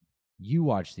you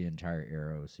watched the entire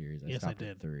Arrow series. Yes, I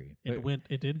did. At 3.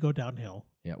 It did go downhill.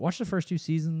 Yeah, watch the first 2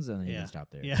 seasons and then you can stop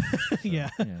there. Yeah, So, yeah.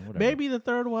 Maybe the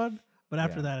third one, but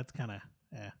after that, it's kind of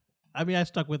I mean, I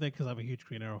stuck with it because I'm a huge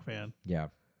Green Arrow fan. Yeah,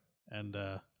 and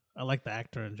I like the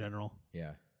actor in general.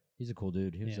 Yeah, he's a cool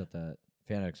dude. He was at that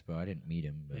Fan Expo. I didn't meet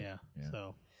him, but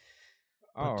So,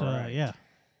 but,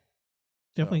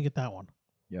 definitely get that one.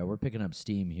 Yeah, we're picking up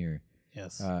steam here.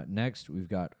 Yes. Next, we've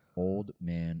got Old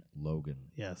Man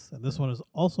Logan. Yes, and this one is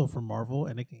also from Marvel,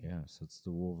 and so it's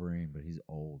the Wolverine, but he's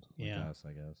old. Like us,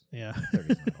 I guess. Yeah,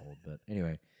 30's not old, but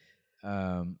anyway.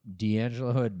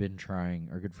 D'Angelo had been trying.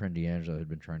 Our good friend D'Angelo had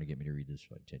been trying to get me to read this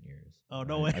for like 10 years. Oh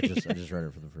no way! I just read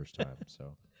it for the first time.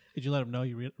 So. Did you let him know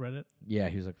you read it? Yeah,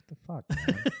 he was like, "What the fuck?"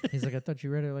 Man? He's like, "I thought you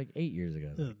read it like 8 years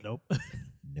ago." Like, nope.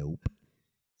 Nope.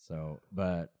 So,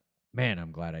 but man,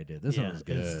 I'm glad I did. This one was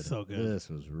good. It's so good. This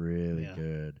was really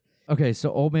good. Okay,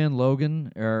 so Old Man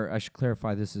Logan, or I should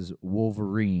clarify, this is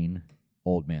Wolverine,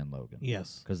 Old Man Logan.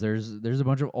 Yes, because there's a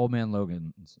bunch of Old Man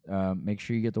Logans. Make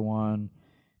sure you get the one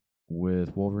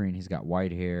with Wolverine. He's got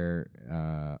white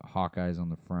hair, Hawkeye's on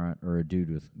the front, or a dude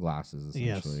with glasses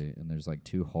essentially. Yes. And there's like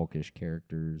 2 Hulkish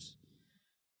characters.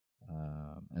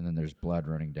 And then there's blood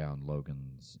running down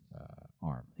Logan's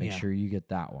arm. Make sure you get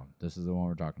that one. This is the one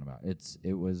we're talking about.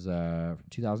 It was from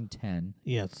 2010.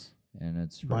 Yes. And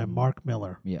it's by Mark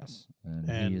Miller. Yes.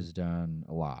 And he has done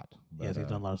a lot. But, yes, he's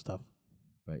done a lot of stuff.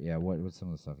 But yeah, what's some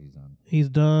of the stuff he's done? He's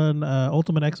done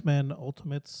Ultimate X-Men,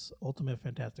 Ultimates, Ultimate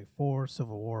Fantastic Four,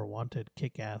 Civil War, Wanted,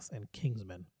 Kick-Ass, and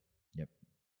Kingsman. Yep.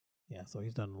 Yeah, so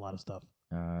he's done a lot of stuff.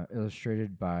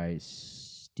 Illustrated by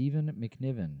Stephen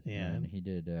McNiven. Yeah, and he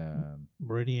did.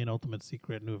 Meridian, Ultimate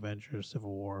Secret, New Avengers,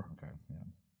 Civil War. Okay,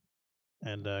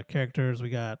 yeah. And characters, we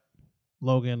got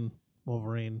Logan,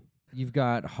 Wolverine. You've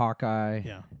got Hawkeye.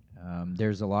 Yeah.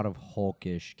 There's a lot of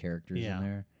Hulkish characters Yeah. in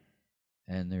there,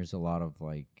 and there's a lot of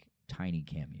like tiny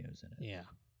cameos in it.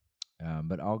 Yeah.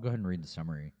 But I'll go ahead and read the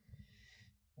summary.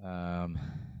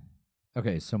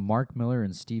 Okay, so Mark Miller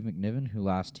and Steve McNiven, who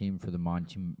last teamed for the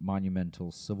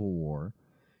monumental Civil War,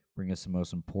 bring us the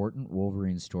most important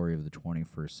Wolverine story of the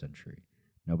 21st century.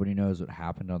 Nobody knows what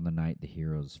happened on the night the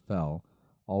heroes fell.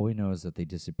 All we know is that they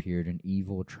disappeared and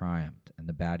evil triumphed, and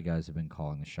the bad guys have been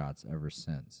calling the shots ever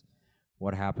since.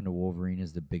 What happened to Wolverine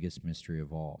is the biggest mystery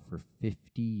of all. For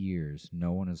 50 years,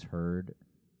 no one has heard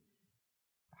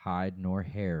hide nor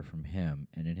hair from him,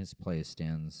 and in his place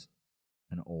stands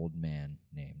an old man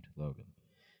named Logan.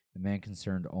 A man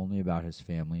concerned only about his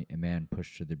family, a man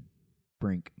pushed to the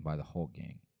brink by the Hulk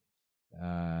gang.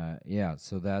 Yeah,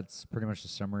 so that's pretty much the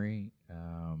summary.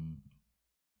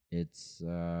 It's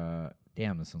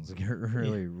damn, this one's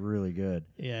really, really good.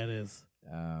 Yeah, it is.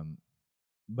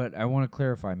 But I want to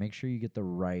clarify, make sure you get the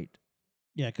right.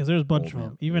 Yeah, because there's a bunch Old of man,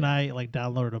 them. Even yeah. I like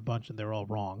downloaded a bunch and they're all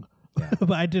wrong. Yeah.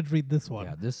 But I did read this one.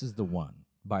 Yeah, this is the one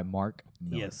by Mark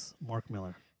Miller. Yes, Mark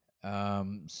Miller.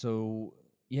 So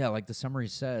yeah, like the summary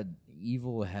said,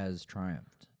 evil has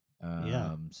triumphed.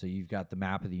 Yeah. So you've got the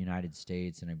map of the United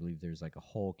States, and I believe there's like a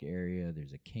Hulk area,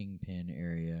 there's a Kingpin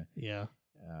area. Yeah,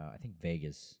 I think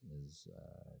Vegas is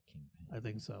Kingpin. I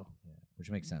think so. Yeah,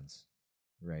 which makes sense,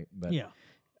 right? But Yeah.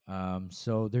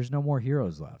 So there's no more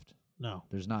heroes left. No.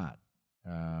 There's not.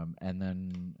 And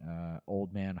then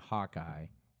old man Hawkeye.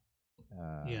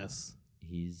 Yes.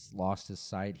 He's lost his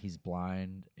sight. He's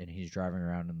blind, and he's driving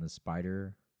around in the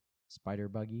spider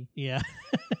buggy. Yeah.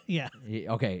 Yeah.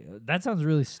 Okay, that sounds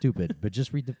really stupid, but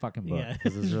just read the fucking book Yeah.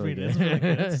 because it's Just really read it. good. It's really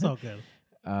good. It's so good.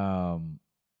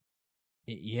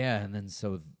 Yeah, and then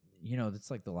so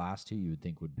that's like the last two you would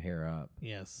think would pair up.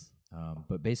 Yes.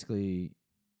 But basically,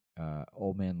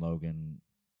 old man Logan,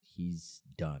 he's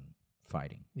done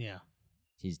fighting. Yeah.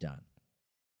 He's done.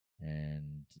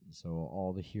 And so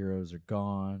all the heroes are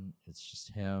gone. It's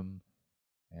just him.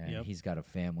 And Yep. he's got a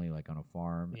family like on a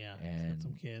farm. Yeah. He's And got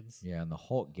some kids. yeah, and the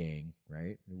Hulk gang,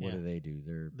 right? What Yeah. do they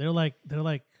do? They're like kind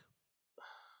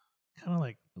of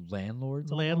like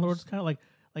landlords. landlords, almost? kind of like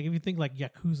if you think like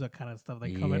Yakuza kind of stuff.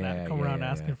 They come Yeah, around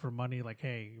yeah, asking yeah. for money, like,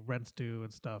 hey, rent's due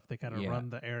and stuff. They kind of Yeah. run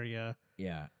the area.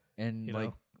 Yeah. And You like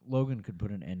know? Logan could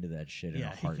put an end to that shit in a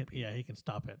Yeah, he heartbeat. can. Yeah, he can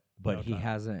stop it. But no he time.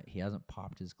 hasn't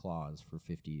popped his claws for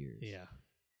 50 years. Yeah,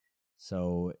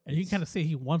 So and you can it's- kind of see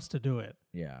he wants to do it,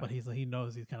 yeah. but he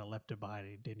knows he's kind of left it behind.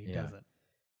 And he Yeah. doesn't.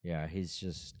 Yeah, he's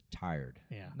just tired.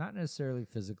 Yeah. Not necessarily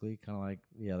physically, kind of like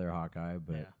the other Hawkeye,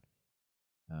 but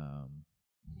Yeah.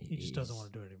 He just doesn't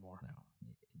want to do it anymore. No.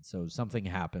 So something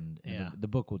happened, and Yeah. the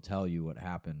book will tell you what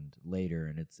happened later,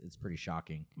 and it's pretty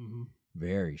shocking, Mm-hmm.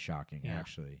 very shocking. Yeah.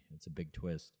 Actually, it's a big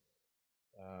twist.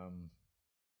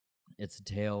 It's a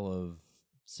tale of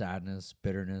sadness,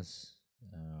 bitterness.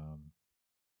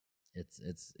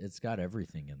 It's got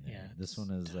everything in there. Yeah, This one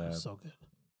is so good.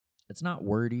 it's not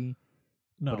wordy,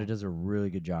 No, but it does a really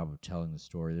good job of telling the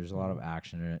story. There's a lot of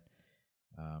action in it.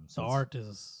 the So it's- art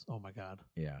is my god,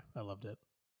 yeah, I loved it.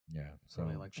 yeah. So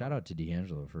really like shout that. out to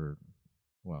D'Angelo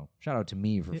shout out to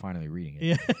me for Yeah. finally reading it.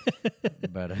 Yeah,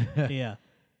 But yeah,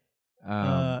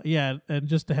 um, yeah. And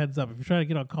just a heads up, if you're trying to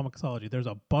get on Comixology, there's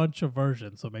a bunch of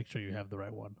versions, so make sure you have the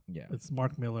right one. yeah, It's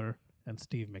Mark Miller and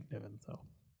Steve McNiven. So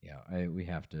yeah. We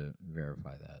have to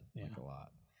verify that Yeah. like a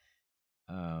lot.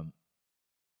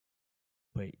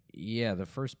 But yeah, the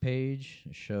first page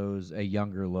shows a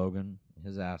younger Logan.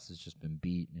 His ass has just been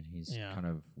beat, and he's Yeah. kind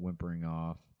of whimpering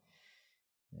off.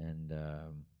 And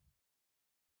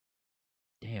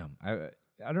damn, I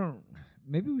don't.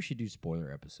 Maybe we should do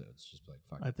spoiler episodes. Just like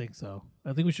fuck. I think so.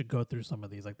 I think we should go through some of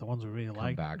these, like the ones we really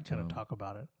like, back and to kind of them. talk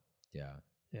about it. Yeah.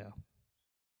 Yeah.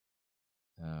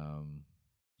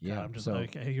 Yeah. God, I'm just so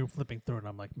like you're flipping through, and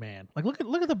I'm like, man, like look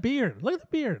at the beard. Look at the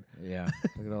beard. yeah,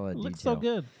 look at all that It looks detail. so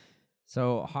good.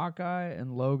 So Hawkeye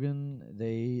and Logan,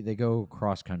 they go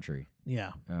cross country.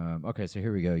 Yeah. Okay, so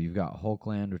here we go. You've got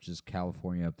Hulkland, which is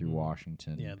California up through Mhm.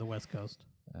 Washington. Yeah, the West Coast.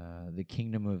 The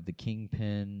Kingdom of the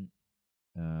Kingpin.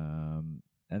 And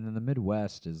then the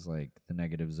Midwest is like the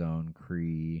Negative Zone,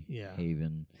 Cree, Yeah.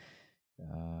 Haven.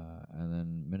 And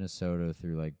then Minnesota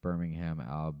through like Birmingham,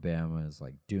 Alabama is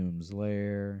like Doom's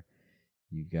Lair.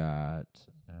 You got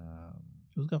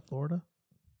Who's got Florida?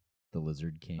 the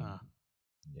Lizard King. Ah,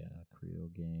 Yeah, Creole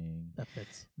Gang. that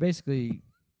fits. Basically,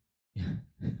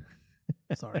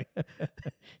 Sorry.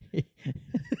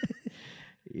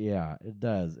 yeah, it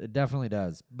does. It definitely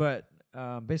does. But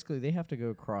basically, they have to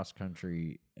go cross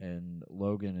country, and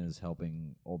Logan is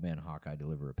helping Old Man Hawkeye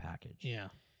deliver a package. Yeah.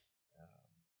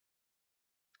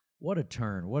 What a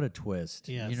turn! What a twist!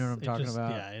 Yes, You know what I'm it talking just-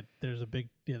 about? Yeah,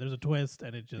 there's a twist,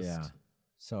 and it just Yeah.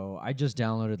 So I just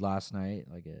downloaded last night.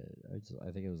 Like,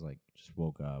 I think it was like just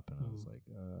woke up and I was like,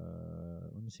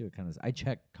 let me see what kind of. I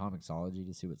checked Comixology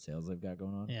to see what sales they've got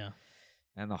going on. yeah.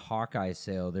 And the Hawkeye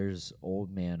sale, there's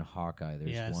Old Man Hawkeye. There's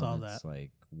Yeah, I one saw that's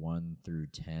like 1 through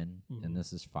 10, Mhm. and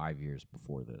this is 5 years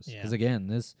before this. Yeah. Because again,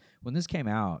 when this came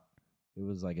out, it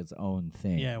was like its own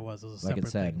thing. Yeah, it was. It was a Like it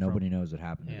separate said, thing nobody knows what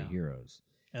happened to Yeah. the heroes.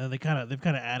 And then they've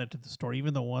kind of added to the story.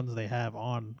 Even the ones they have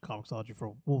on Comixology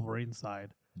for Wolverine's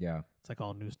side, Yeah. it's like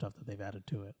all new stuff that they've added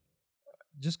to it.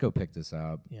 Just go pick this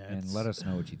up Yeah, and it's- let us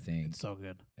know what you think. It's so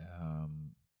good.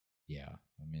 Yeah.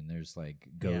 I mean, there's like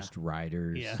Ghost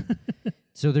Riders. Yeah.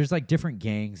 So there's like different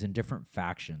gangs and different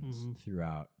factions Mhm.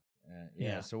 throughout.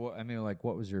 Yeah. So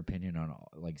what was your opinion on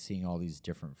like seeing all these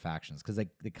different factions? Because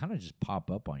they kind of just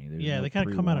pop up on you. There's Yeah, no they kind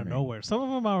of come out of pre-warning. nowhere. Some of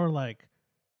them are like,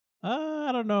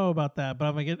 I don't know about that, but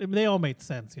I'm like, they all made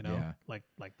sense, Yeah. like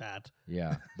that.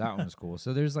 Yeah, that one was cool.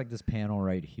 So there's like this panel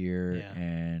right here, Yeah.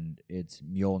 and it's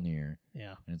Mjolnir,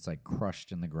 Yeah, and it's like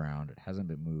crushed in the ground. It hasn't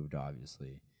been moved,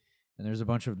 obviously. And there's a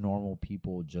bunch of normal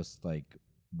people just like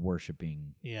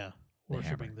worshiping. yeah, The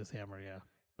worshiping hammer. this hammer. Yeah,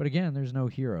 But again, there's no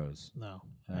heroes. no,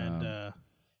 and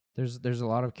There's a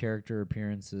lot of character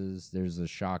appearances. There's a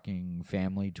shocking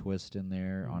family twist in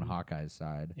there on Mhm. Hawkeye's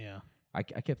side. yeah, I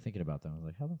kept thinking about that. I was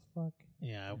like, how the fuck?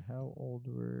 yeah, How old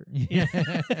were? yeah,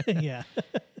 yeah,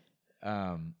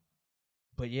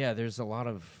 But yeah, there's a lot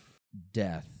of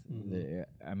death. Mhm.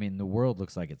 I mean, the world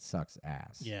looks like it sucks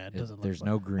ass. Yeah, it doesn't look There's fun.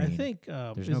 no green. I think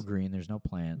there's no green. There's no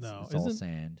plants. No, it's all isn't-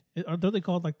 sand. Aren't they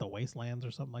called like the Wastelands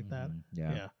or something like that? Mhm.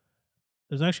 Yeah.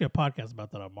 There's actually a podcast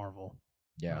about that on Marvel.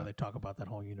 Yeah. They talk about that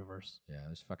whole universe. Yeah.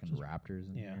 There's fucking Just- raptors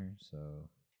in yeah. here. So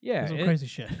yeah, Some crazy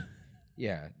shit.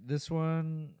 yeah. This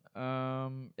one,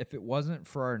 if it wasn't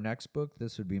for our next book,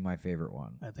 this would be my favorite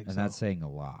one. I think and so. that's saying a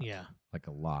lot. Yeah. Like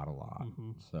a lot.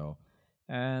 Mhm. So,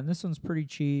 and this one's pretty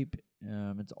cheap.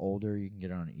 It's older. You can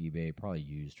get it on eBay, probably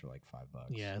used for like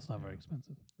 $5. Yeah, it's not very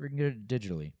expensive. Or you can get it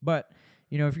digitally. But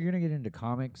if you're gonna get into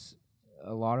comics,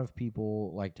 a lot of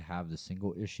people like to have the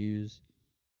single issues,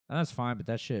 and that's fine. But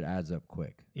that shit adds up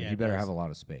quick. Like, Yeah, you it better does. have a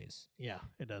lot of space. Yeah,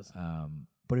 it does.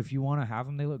 But if you want to have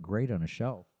them, they look great on a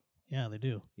shelf. Yeah, they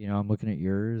do. I'm looking at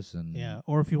yours, and Yeah,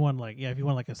 or if you want if you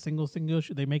want like a single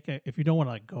issue, they make if you don't want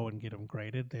to like go and get them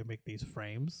graded, they make these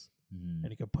frames Mhm.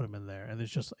 and you can put them in there, and it's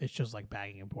just like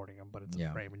bagging and porting them, but it's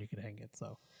Yeah. a frame and you can hang it.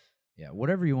 So yeah,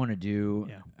 whatever you want to do.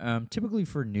 Yeah. Typically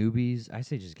for newbies, I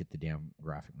say just get the damn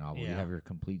graphic novel. You Yeah. have your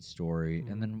complete story, Mhm.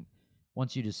 and then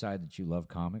once you decide that you love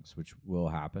comics, which will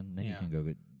happen, then you Yeah. can go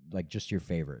get like just your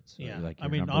favorites. yeah, like I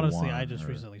your mean number honestly, I one just or-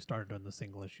 recently started doing the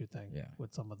single issue thing. Yeah.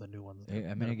 With some of the new ones. I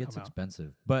that mean, have it gets come out.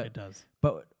 expensive, but It does.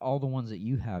 But all the ones that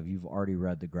you have, you've already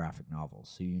read the graphic novels,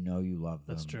 so you love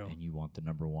them. That's true. And you want the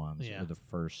number ones Yeah. or the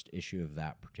first issue of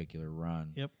that particular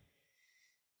run. Yep.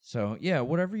 So yeah,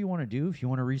 whatever you want to do. If you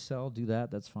want to resell, do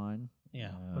that. That's fine.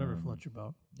 Yeah, whatever Um, floats your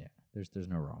boat. Yeah, there's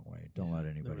no wrong way. Don't Yeah, let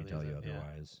there anybody really tell you isn't, yeah.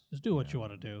 otherwise. Just do what you know.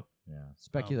 want to do. Yeah,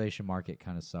 speculation market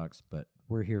kind of sucks, but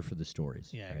we're here for the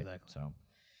stories. Yeah, right? exactly. So,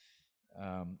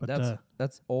 But,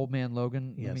 that's Old Man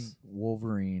Logan. Yes.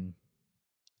 Wolverine,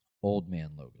 Old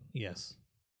Man Logan. Yes.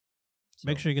 So,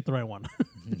 Make sure you get the right one.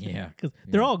 Yeah, Because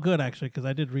they're Yeah. all good, actually, because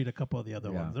I did read a couple of the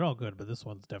other Yeah. ones. They're all good, but this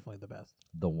one's definitely the best.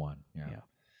 the one. Yeah.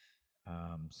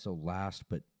 So last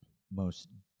but most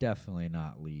definitely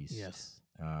not least. Yes.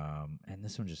 And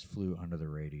this one just flew under the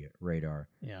radar.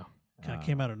 Yeah. Kind of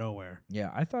came out of nowhere.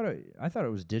 Yeah, I thought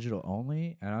it was digital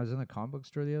only, and I was in the comic book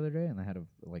store the other day, and they had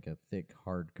a thick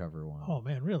hardcover one. Oh,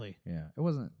 man, really? Yeah, it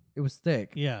wasn't. It was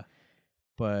thick. Yeah.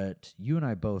 But you and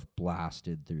I both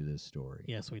blasted through this story.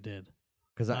 Yes, we did.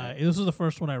 Because This was the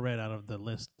first one I read out of the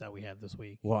list that we had this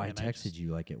week. I and texted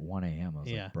you like at 1 a.m. I was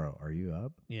Yeah. like, bro, are you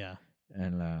up? Yeah.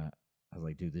 And I was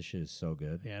like, dude, this shit is so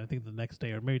good. Yeah. And I think the next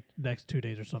day or maybe next 2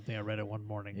 days or something, I read it one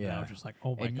morning. And I Yeah. was just like,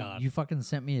 oh, my And God. you fucking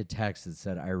sent me a text that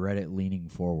said, I read it leaning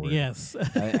forward. Yes.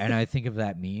 And I think of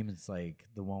that meme. It's like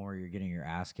the one where you're getting your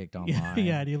ass kicked online.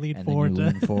 Yeah. And you lean and forward. then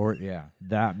you lean forward. Yeah,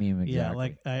 that meme exactly. Yeah.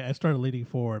 Like I started leaning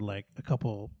forward like a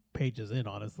couple pages in,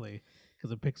 honestly,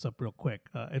 because it picks up real quick.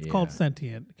 It's called Yeah.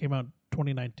 Sentient. It came out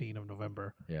 2019 of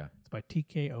November. Yeah. It's by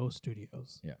TKO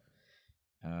Studios. Yeah.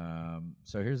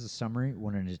 So here's the summary.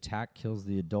 When an attack kills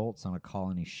the adults on a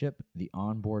colony ship, the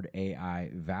onboard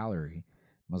AI Valerie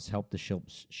must help the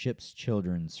ship's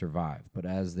children survive. But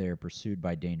as they are pursued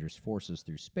by dangerous forces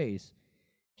through space,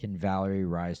 can Valerie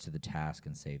rise to the task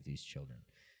and save these children?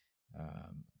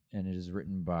 And it is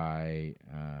written by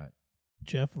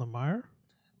Jeff Lemire.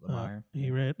 Lemire.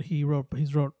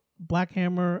 He's wrote Black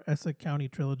Hammer, Essex County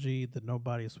Trilogy, The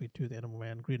Nobody, Sweet Tooth, Animal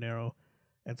Man, Green Arrow,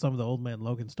 and some of the Old Man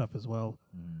Logan stuff as well.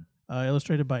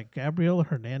 Illustrated by Gabriel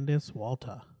Hernandez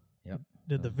Walta. Yep.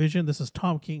 Did the Vision. This is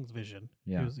Tom King's Vision.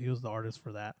 Yeah. He was the artist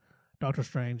for that. Doctor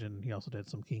Strange, and he also did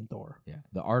some King Thor. Yeah.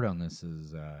 The art on this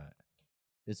is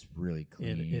it's really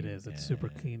clean. It is. It's super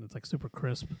clean. It's like super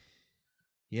crisp.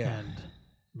 Yeah. And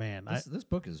man, this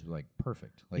book is like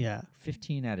perfect. Like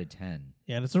 15 out of 10.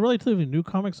 Yeah, and it's a relatively new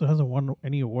comic, so it hasn't won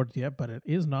any awards yet, but it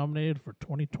is nominated for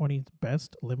 2020's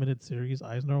Best Limited Series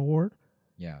Eisner Award.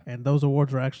 Yeah. And those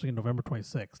awards are actually November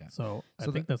 26th. Yeah. So I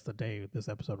think that's the day this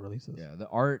episode releases. Yeah, the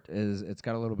art it's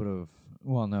got a little bit of,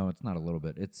 well, no, it's not a little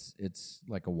bit. It's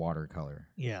like a watercolor.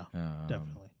 Yeah,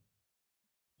 definitely.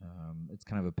 It's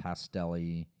kind of a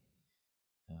pastel-y,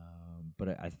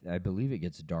 but I believe it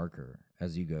gets darker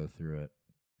as you go through it.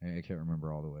 I can't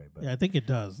remember all the way, but yeah, I think it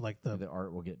does. Like the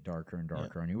art will get darker and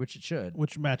darker on you, which it should.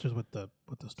 Which matches with the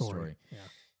story.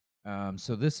 Yeah.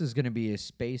 So this is going to be a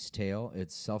space tale.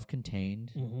 It's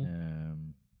self-contained. Mm-hmm.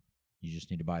 You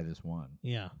just need to buy this one.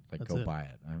 Yeah. Like, go buy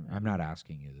it. I'm not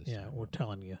asking you this. Yeah, we're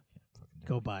telling you.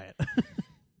 Go buy it.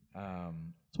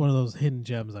 Um, it's one of those hidden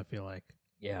gems, I feel like.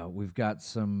 Yeah, we've got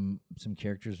some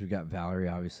characters. We've got Valerie,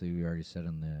 obviously, we already said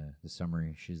in the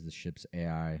summary. She's the ship's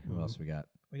AI. Who else we got?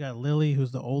 We got Lily,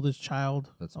 who's the oldest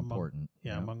child. That's important.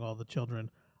 Yeah, among all the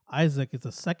children. Isaac is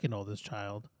the second oldest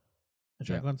child.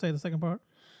 Should I go and say the second part?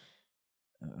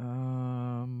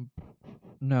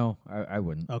 No, I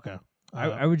wouldn't. Okay.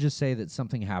 I would just say that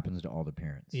something happens to all the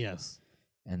parents. Yes.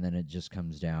 And then it just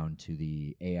comes down to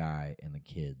the AI and the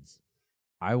kids.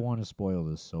 I want to spoil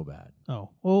this so bad.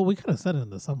 Oh, well, we kind of said it in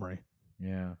the summary.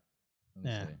 Yeah.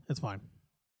 Yeah, it's fine.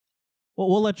 Well,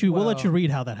 we'll let you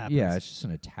read how that happens. Yeah, it's just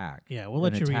an attack. Yeah, we'll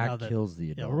let you read how that kills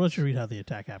the adults. Yeah, we'll let you read how the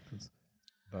attack happens.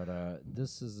 But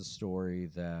this is a story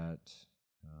that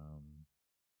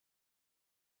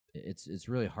it's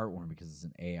really heartwarming because it's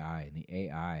an AI, and the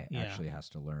AI actually has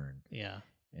to learn. Yeah.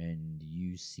 And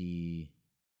you see,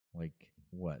 like,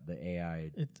 what the AI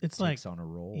it's takes like on a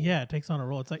role. Yeah, it takes on a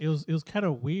role. It's like it was kind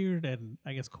of weird and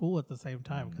I guess cool at the same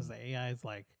time because the AI is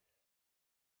like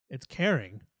it's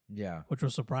caring. Yeah, which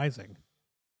was surprising.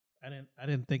 I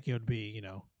didn't think it would be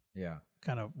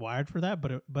kind of wired for that,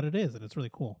 but it is, and it's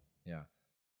really cool. Yeah,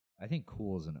 I think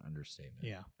cool is an understatement.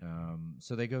 Yeah.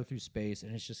 So they go through space,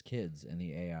 and it's just kids and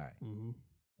the AI. Mm-hmm.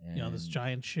 And this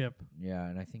giant ship. Yeah,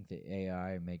 and I think the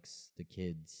AI makes the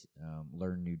kids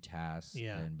learn new tasks.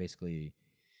 Yeah. And basically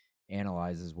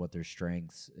analyzes what their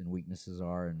strengths and weaknesses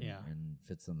are, and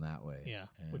fits them that way. Yeah,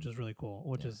 which is really cool.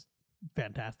 Which is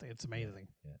fantastic. It's amazing.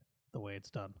 Yeah. The way it's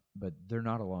done. But they're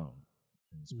not alone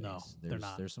in space. No, they're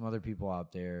not. There's some other people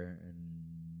out there, and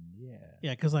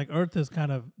yeah, because like Earth is kind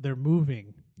of they're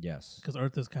moving. Yes, because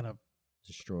Earth is kind of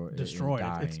destroyed.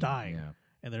 It's dying,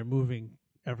 and they're moving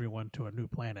everyone to a new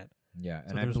planet. Yeah,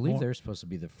 so and I believe they're supposed to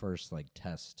be the first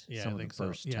test. Yeah, some I think of the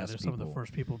first so. Yeah, there's some of the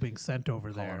first people being sent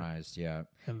over there, colonized. Yeah,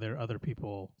 and there are other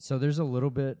people. So there's a little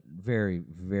bit, very,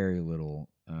 very little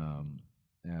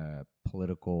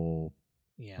political.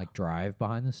 Yeah. Like drive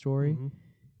behind the story,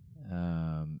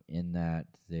 in that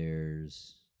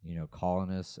there's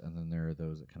colonists, and then there are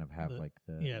those that kind of have the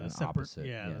opposite,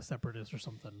 the separatists or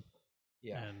something.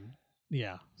 Yeah, and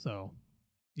so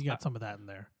you got some of that in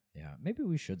there. Yeah, maybe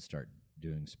we should start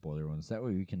doing spoiler ones. That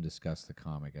way we can discuss the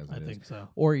comic as it is. I think so.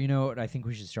 Or what I think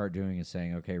we should start doing is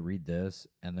saying, okay, read this,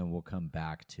 and then we'll come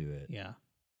back to it. Yeah.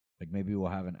 Like maybe we'll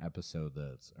have an episode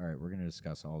that's all right. We're gonna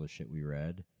discuss all the shit we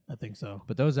read. I think so.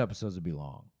 But those episodes would be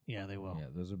long. Yeah, they will. Yeah,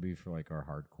 those would be for like our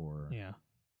hardcore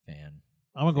fan.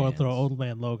 I'm going to go and throw Old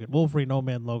Man Logan, Wolverine, Old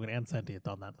Man Logan, and Sentient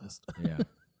on that list. Yeah.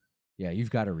 Yeah, you've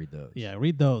got to read those. Yeah,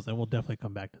 read those, and we'll definitely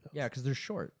come back to those. Yeah, because they're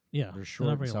short. Yeah. They're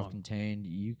short, self-contained.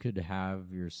 You could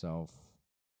have yourself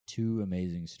 2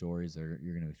 amazing stories that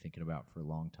you're going to be thinking about for a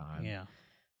long time. Yeah.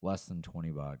 Less than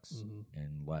 $20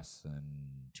 and less than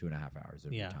 2.5 hours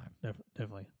of your time.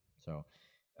 Definitely. So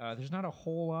there's not a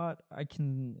whole lot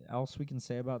else we can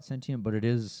say about Sentient, but it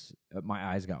is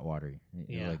my eyes got watery.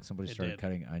 Like somebody started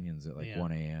cutting onions at like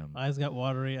 1 a.m. Eyes got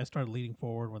watery. I started leaning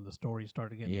forward when the story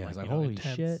started getting I was like holy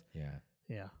intense. shit.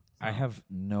 Yeah. I have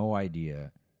no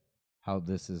idea how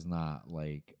this is not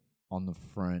like on the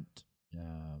front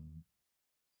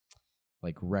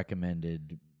like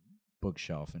recommended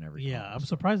bookshelf and every I'm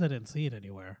surprised I didn't see it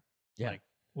anywhere. Yeah. Like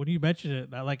When you mentioned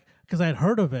it, I because I had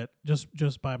heard of it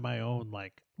just by my own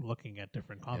looking at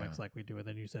different comics like we do, and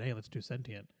then you said, "Hey, let's do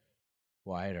Sentient."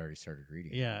 Well, I had already started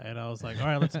reading. Yeah, and I was like, "All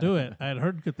right, let's do it." I had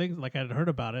heard good things, I had heard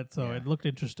about it, so Yeah. it looked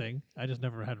interesting. I just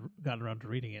never had gotten around to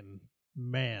reading it, and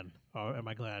man, am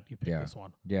I glad you picked this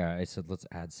one. Yeah, I said let's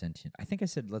add Sentient. I think I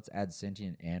said let's add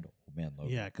Sentient and Old Man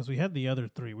Logan. Yeah, because we had the other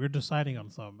three. We were deciding on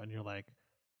some, and you're like,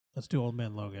 "Let's do Old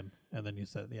Man Logan," and then you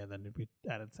said, "Yeah." Then we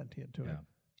added Sentient to it.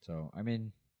 So I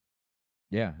mean,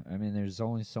 there's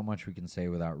only so much we can say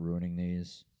without ruining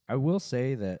these. I will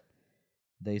say that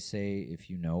they say if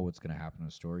you know what's going to happen in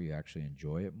a story, you actually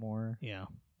enjoy it more. Yeah.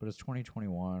 But it's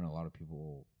 2021. A lot of people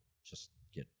will just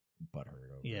get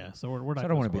butthurt over Yeah. it. So we're not. So I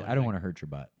don't want to be. I don't want to hurt your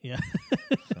butt. Yeah.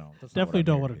 So that's Definitely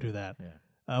don't want to to do that.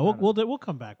 Yeah. We'll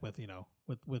come back with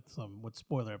with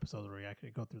spoiler episodes where we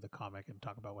actually go through the comic and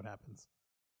talk about what happens.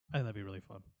 I think that'd be really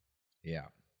fun. Yeah.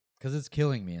 Because it's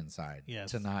killing me inside.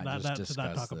 Yes. To not discuss to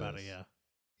not talk this. about it. Yeah.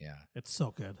 Yeah. It's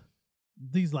so good.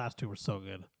 These last two were so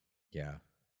good. Yeah.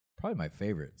 Probably my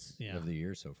favorites of the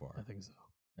year so far. I think so.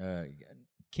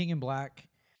 King in Black.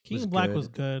 King in Black was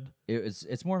good.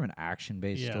 It's more of an action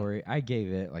based story. I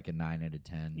gave it like a 9 out of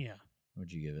 10. Yeah.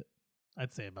 What'd you give it?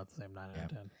 I'd say about the same 9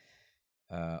 out of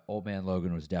 10. Old Man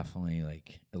Logan was definitely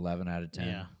like 11 out of 10.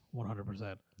 Yeah,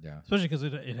 100%. Yeah. Especially because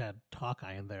it had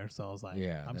Hawkeye in there, so I was like,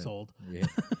 I'm sold. Yeah.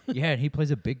 Yeah, and he plays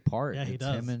a big part. Yeah, he it's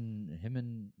does. Him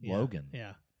and Logan.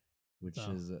 Yeah. Which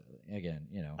is again,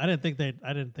 I didn't think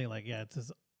it's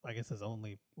his. I guess his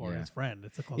only or his friend.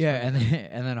 It's a close friend.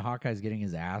 and then Hawkeye's getting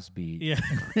his ass beat. Yeah.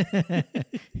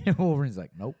 And Wolverine's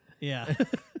like, nope. Yeah.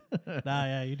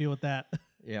 You deal with that.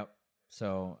 Yep.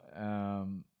 So,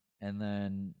 and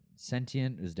then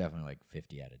Sentient is definitely like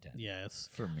 50 out of 10. Yeah, it's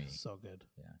for me. So good.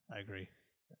 Yeah, I agree.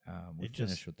 We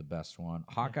finished with the best one.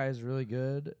 Hawkeye is really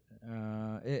good.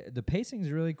 The pacing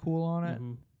is really cool on it.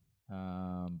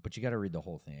 Mm-hmm. But you got to read the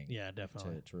whole thing. Yeah,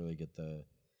 definitely to really get the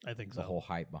whole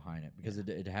hype behind it, because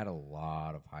it had a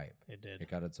lot of hype. It did. It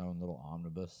got its own little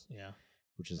omnibus. Yeah.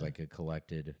 Which is like a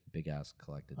big ass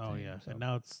collected thing. Oh yeah, so. And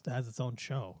now it has its own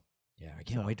show. Yeah, I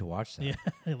can't wait to watch that. Yeah,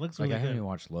 it looks like really I haven't good. even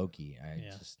watched Loki.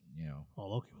 Just Oh,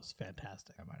 Loki was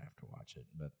fantastic. I might have to watch it,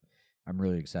 but I'm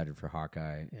really excited for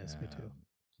Hawkeye. Yes, me too.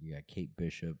 You got Kate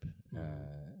Bishop.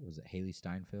 Was it Haley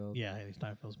Steinfeld? Yeah, Haley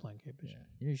Steinfeld's playing Kate Bishop. Yeah.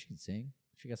 You know she can sing.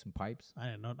 She got some pipes.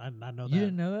 I did not know that. You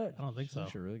didn't know that? I don't think so.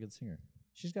 She's a really good singer.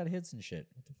 She's got hits and shit.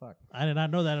 What the fuck? I did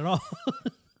not know that at all.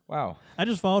 Wow. I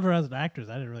just followed her as an actress.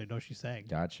 I didn't really know she sang.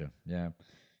 Gotcha. Yeah.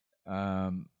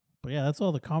 But yeah, that's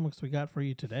all the comics we got for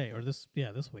you today, or this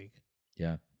week.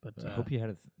 Yeah. But I hope you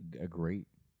had a great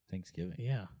Thanksgiving.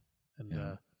 Yeah.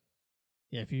 And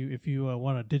if you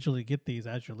want to digitally get these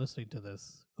as you're listening to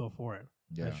this, go for it.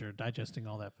 Yeah. As you're digesting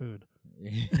all that food.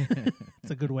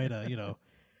 It's a good way to,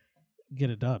 get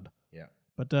it done. Yeah.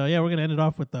 But we're going to end it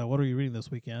off with what are you reading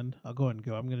this weekend? I'll go ahead and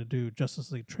go. I'm going to do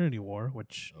Justice League Trinity War,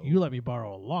 which you let me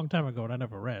borrow a long time ago and I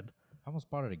never read. I almost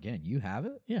bought it again. You have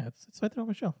it? Yeah, it's right there on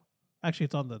my shelf. Actually,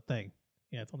 it's on the thing.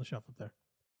 Yeah, it's on the shelf up there.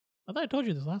 I thought I told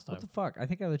you this last time. What the fuck? I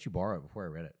think I let you borrow it before I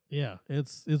read it. Yeah,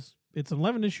 it's an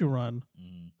 11 issue run.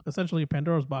 Essentially,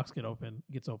 Pandora's box gets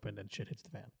opened, and shit hits the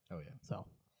fan. Oh yeah. So,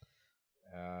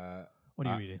 what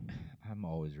are you reading? I'm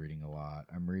always reading a lot.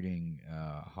 I'm reading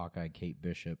Hawkeye, Kate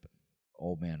Bishop,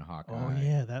 Old Man Hawkeye. Oh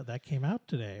yeah, that came out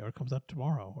today, or comes out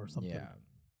tomorrow, or something. Yeah,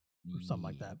 or something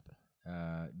like that.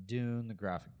 Dune, the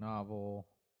graphic novel.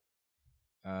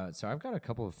 So I've got a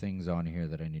couple of things on here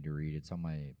that I need to read. It's on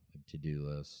my to-do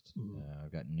list.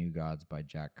 I've got New Gods by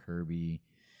Jack Kirby.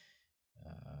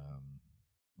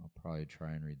 I'll probably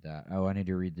try and read that. Oh, I need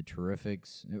to read The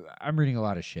Terrifics. I'm reading a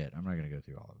lot of shit. I'm not going to go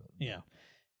through all of it. Yeah.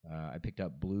 I picked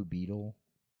up Blue Beetle.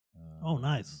 Oh,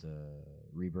 nice. The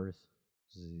Rebirth.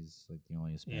 He's like the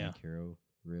only Hispanic hero,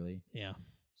 really. Yeah.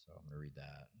 So I'm going to read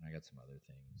that. And I got some other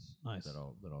things. Nice. That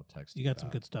I'll text you. You got some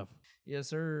good stuff. Yes,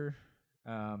 sir.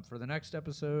 For the next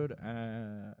episode,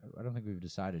 I don't think we've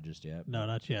decided just yet. No,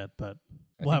 not yet, but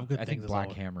we'll have good things. I think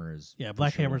Black Hammer is. Yeah,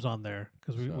 Black Hammer's on there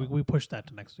because we pushed that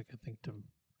to next week, I think,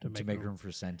 to make room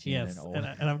for Sentient. Yes, and,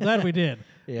 and I'm glad we did.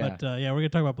 Yeah. But we're going to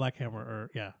talk about Black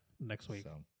Hammer next week.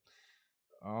 So.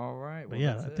 All right. But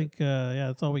I think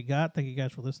that's all we got. Thank you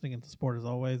guys for listening and the support as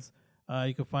always.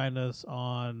 You can find us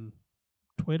on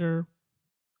Twitter,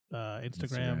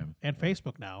 Instagram, and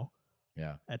Facebook now.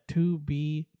 Yeah. At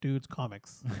 2B Dudes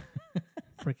Comics.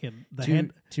 Freaking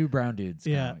two brown dudes.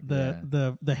 Yeah.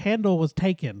 The handle was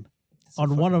taken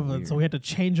on one of them, so we had to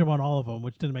change them on all of them,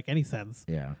 which didn't make any sense.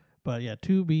 Yeah. But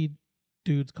 2B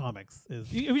Dudes Comics is.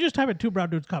 If you just type in 2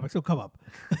 Brown Dudes Comics, it'll come up.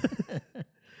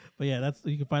 But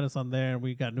you can find us on there.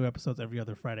 We got new episodes every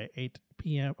other Friday, 8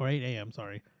 p.m. or 8 a.m.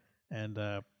 Sorry, and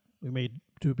we may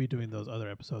be doing those other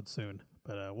episodes soon,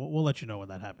 but we'll let you know when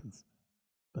that happens.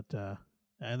 But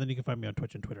and then you can find me on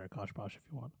Twitch and Twitter at Koshposh if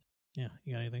you want. Yeah,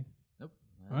 you got anything? Nope.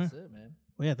 That's it, man.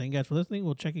 Well, yeah, thank you guys for listening.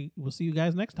 We'll see you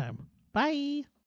guys next time. Bye.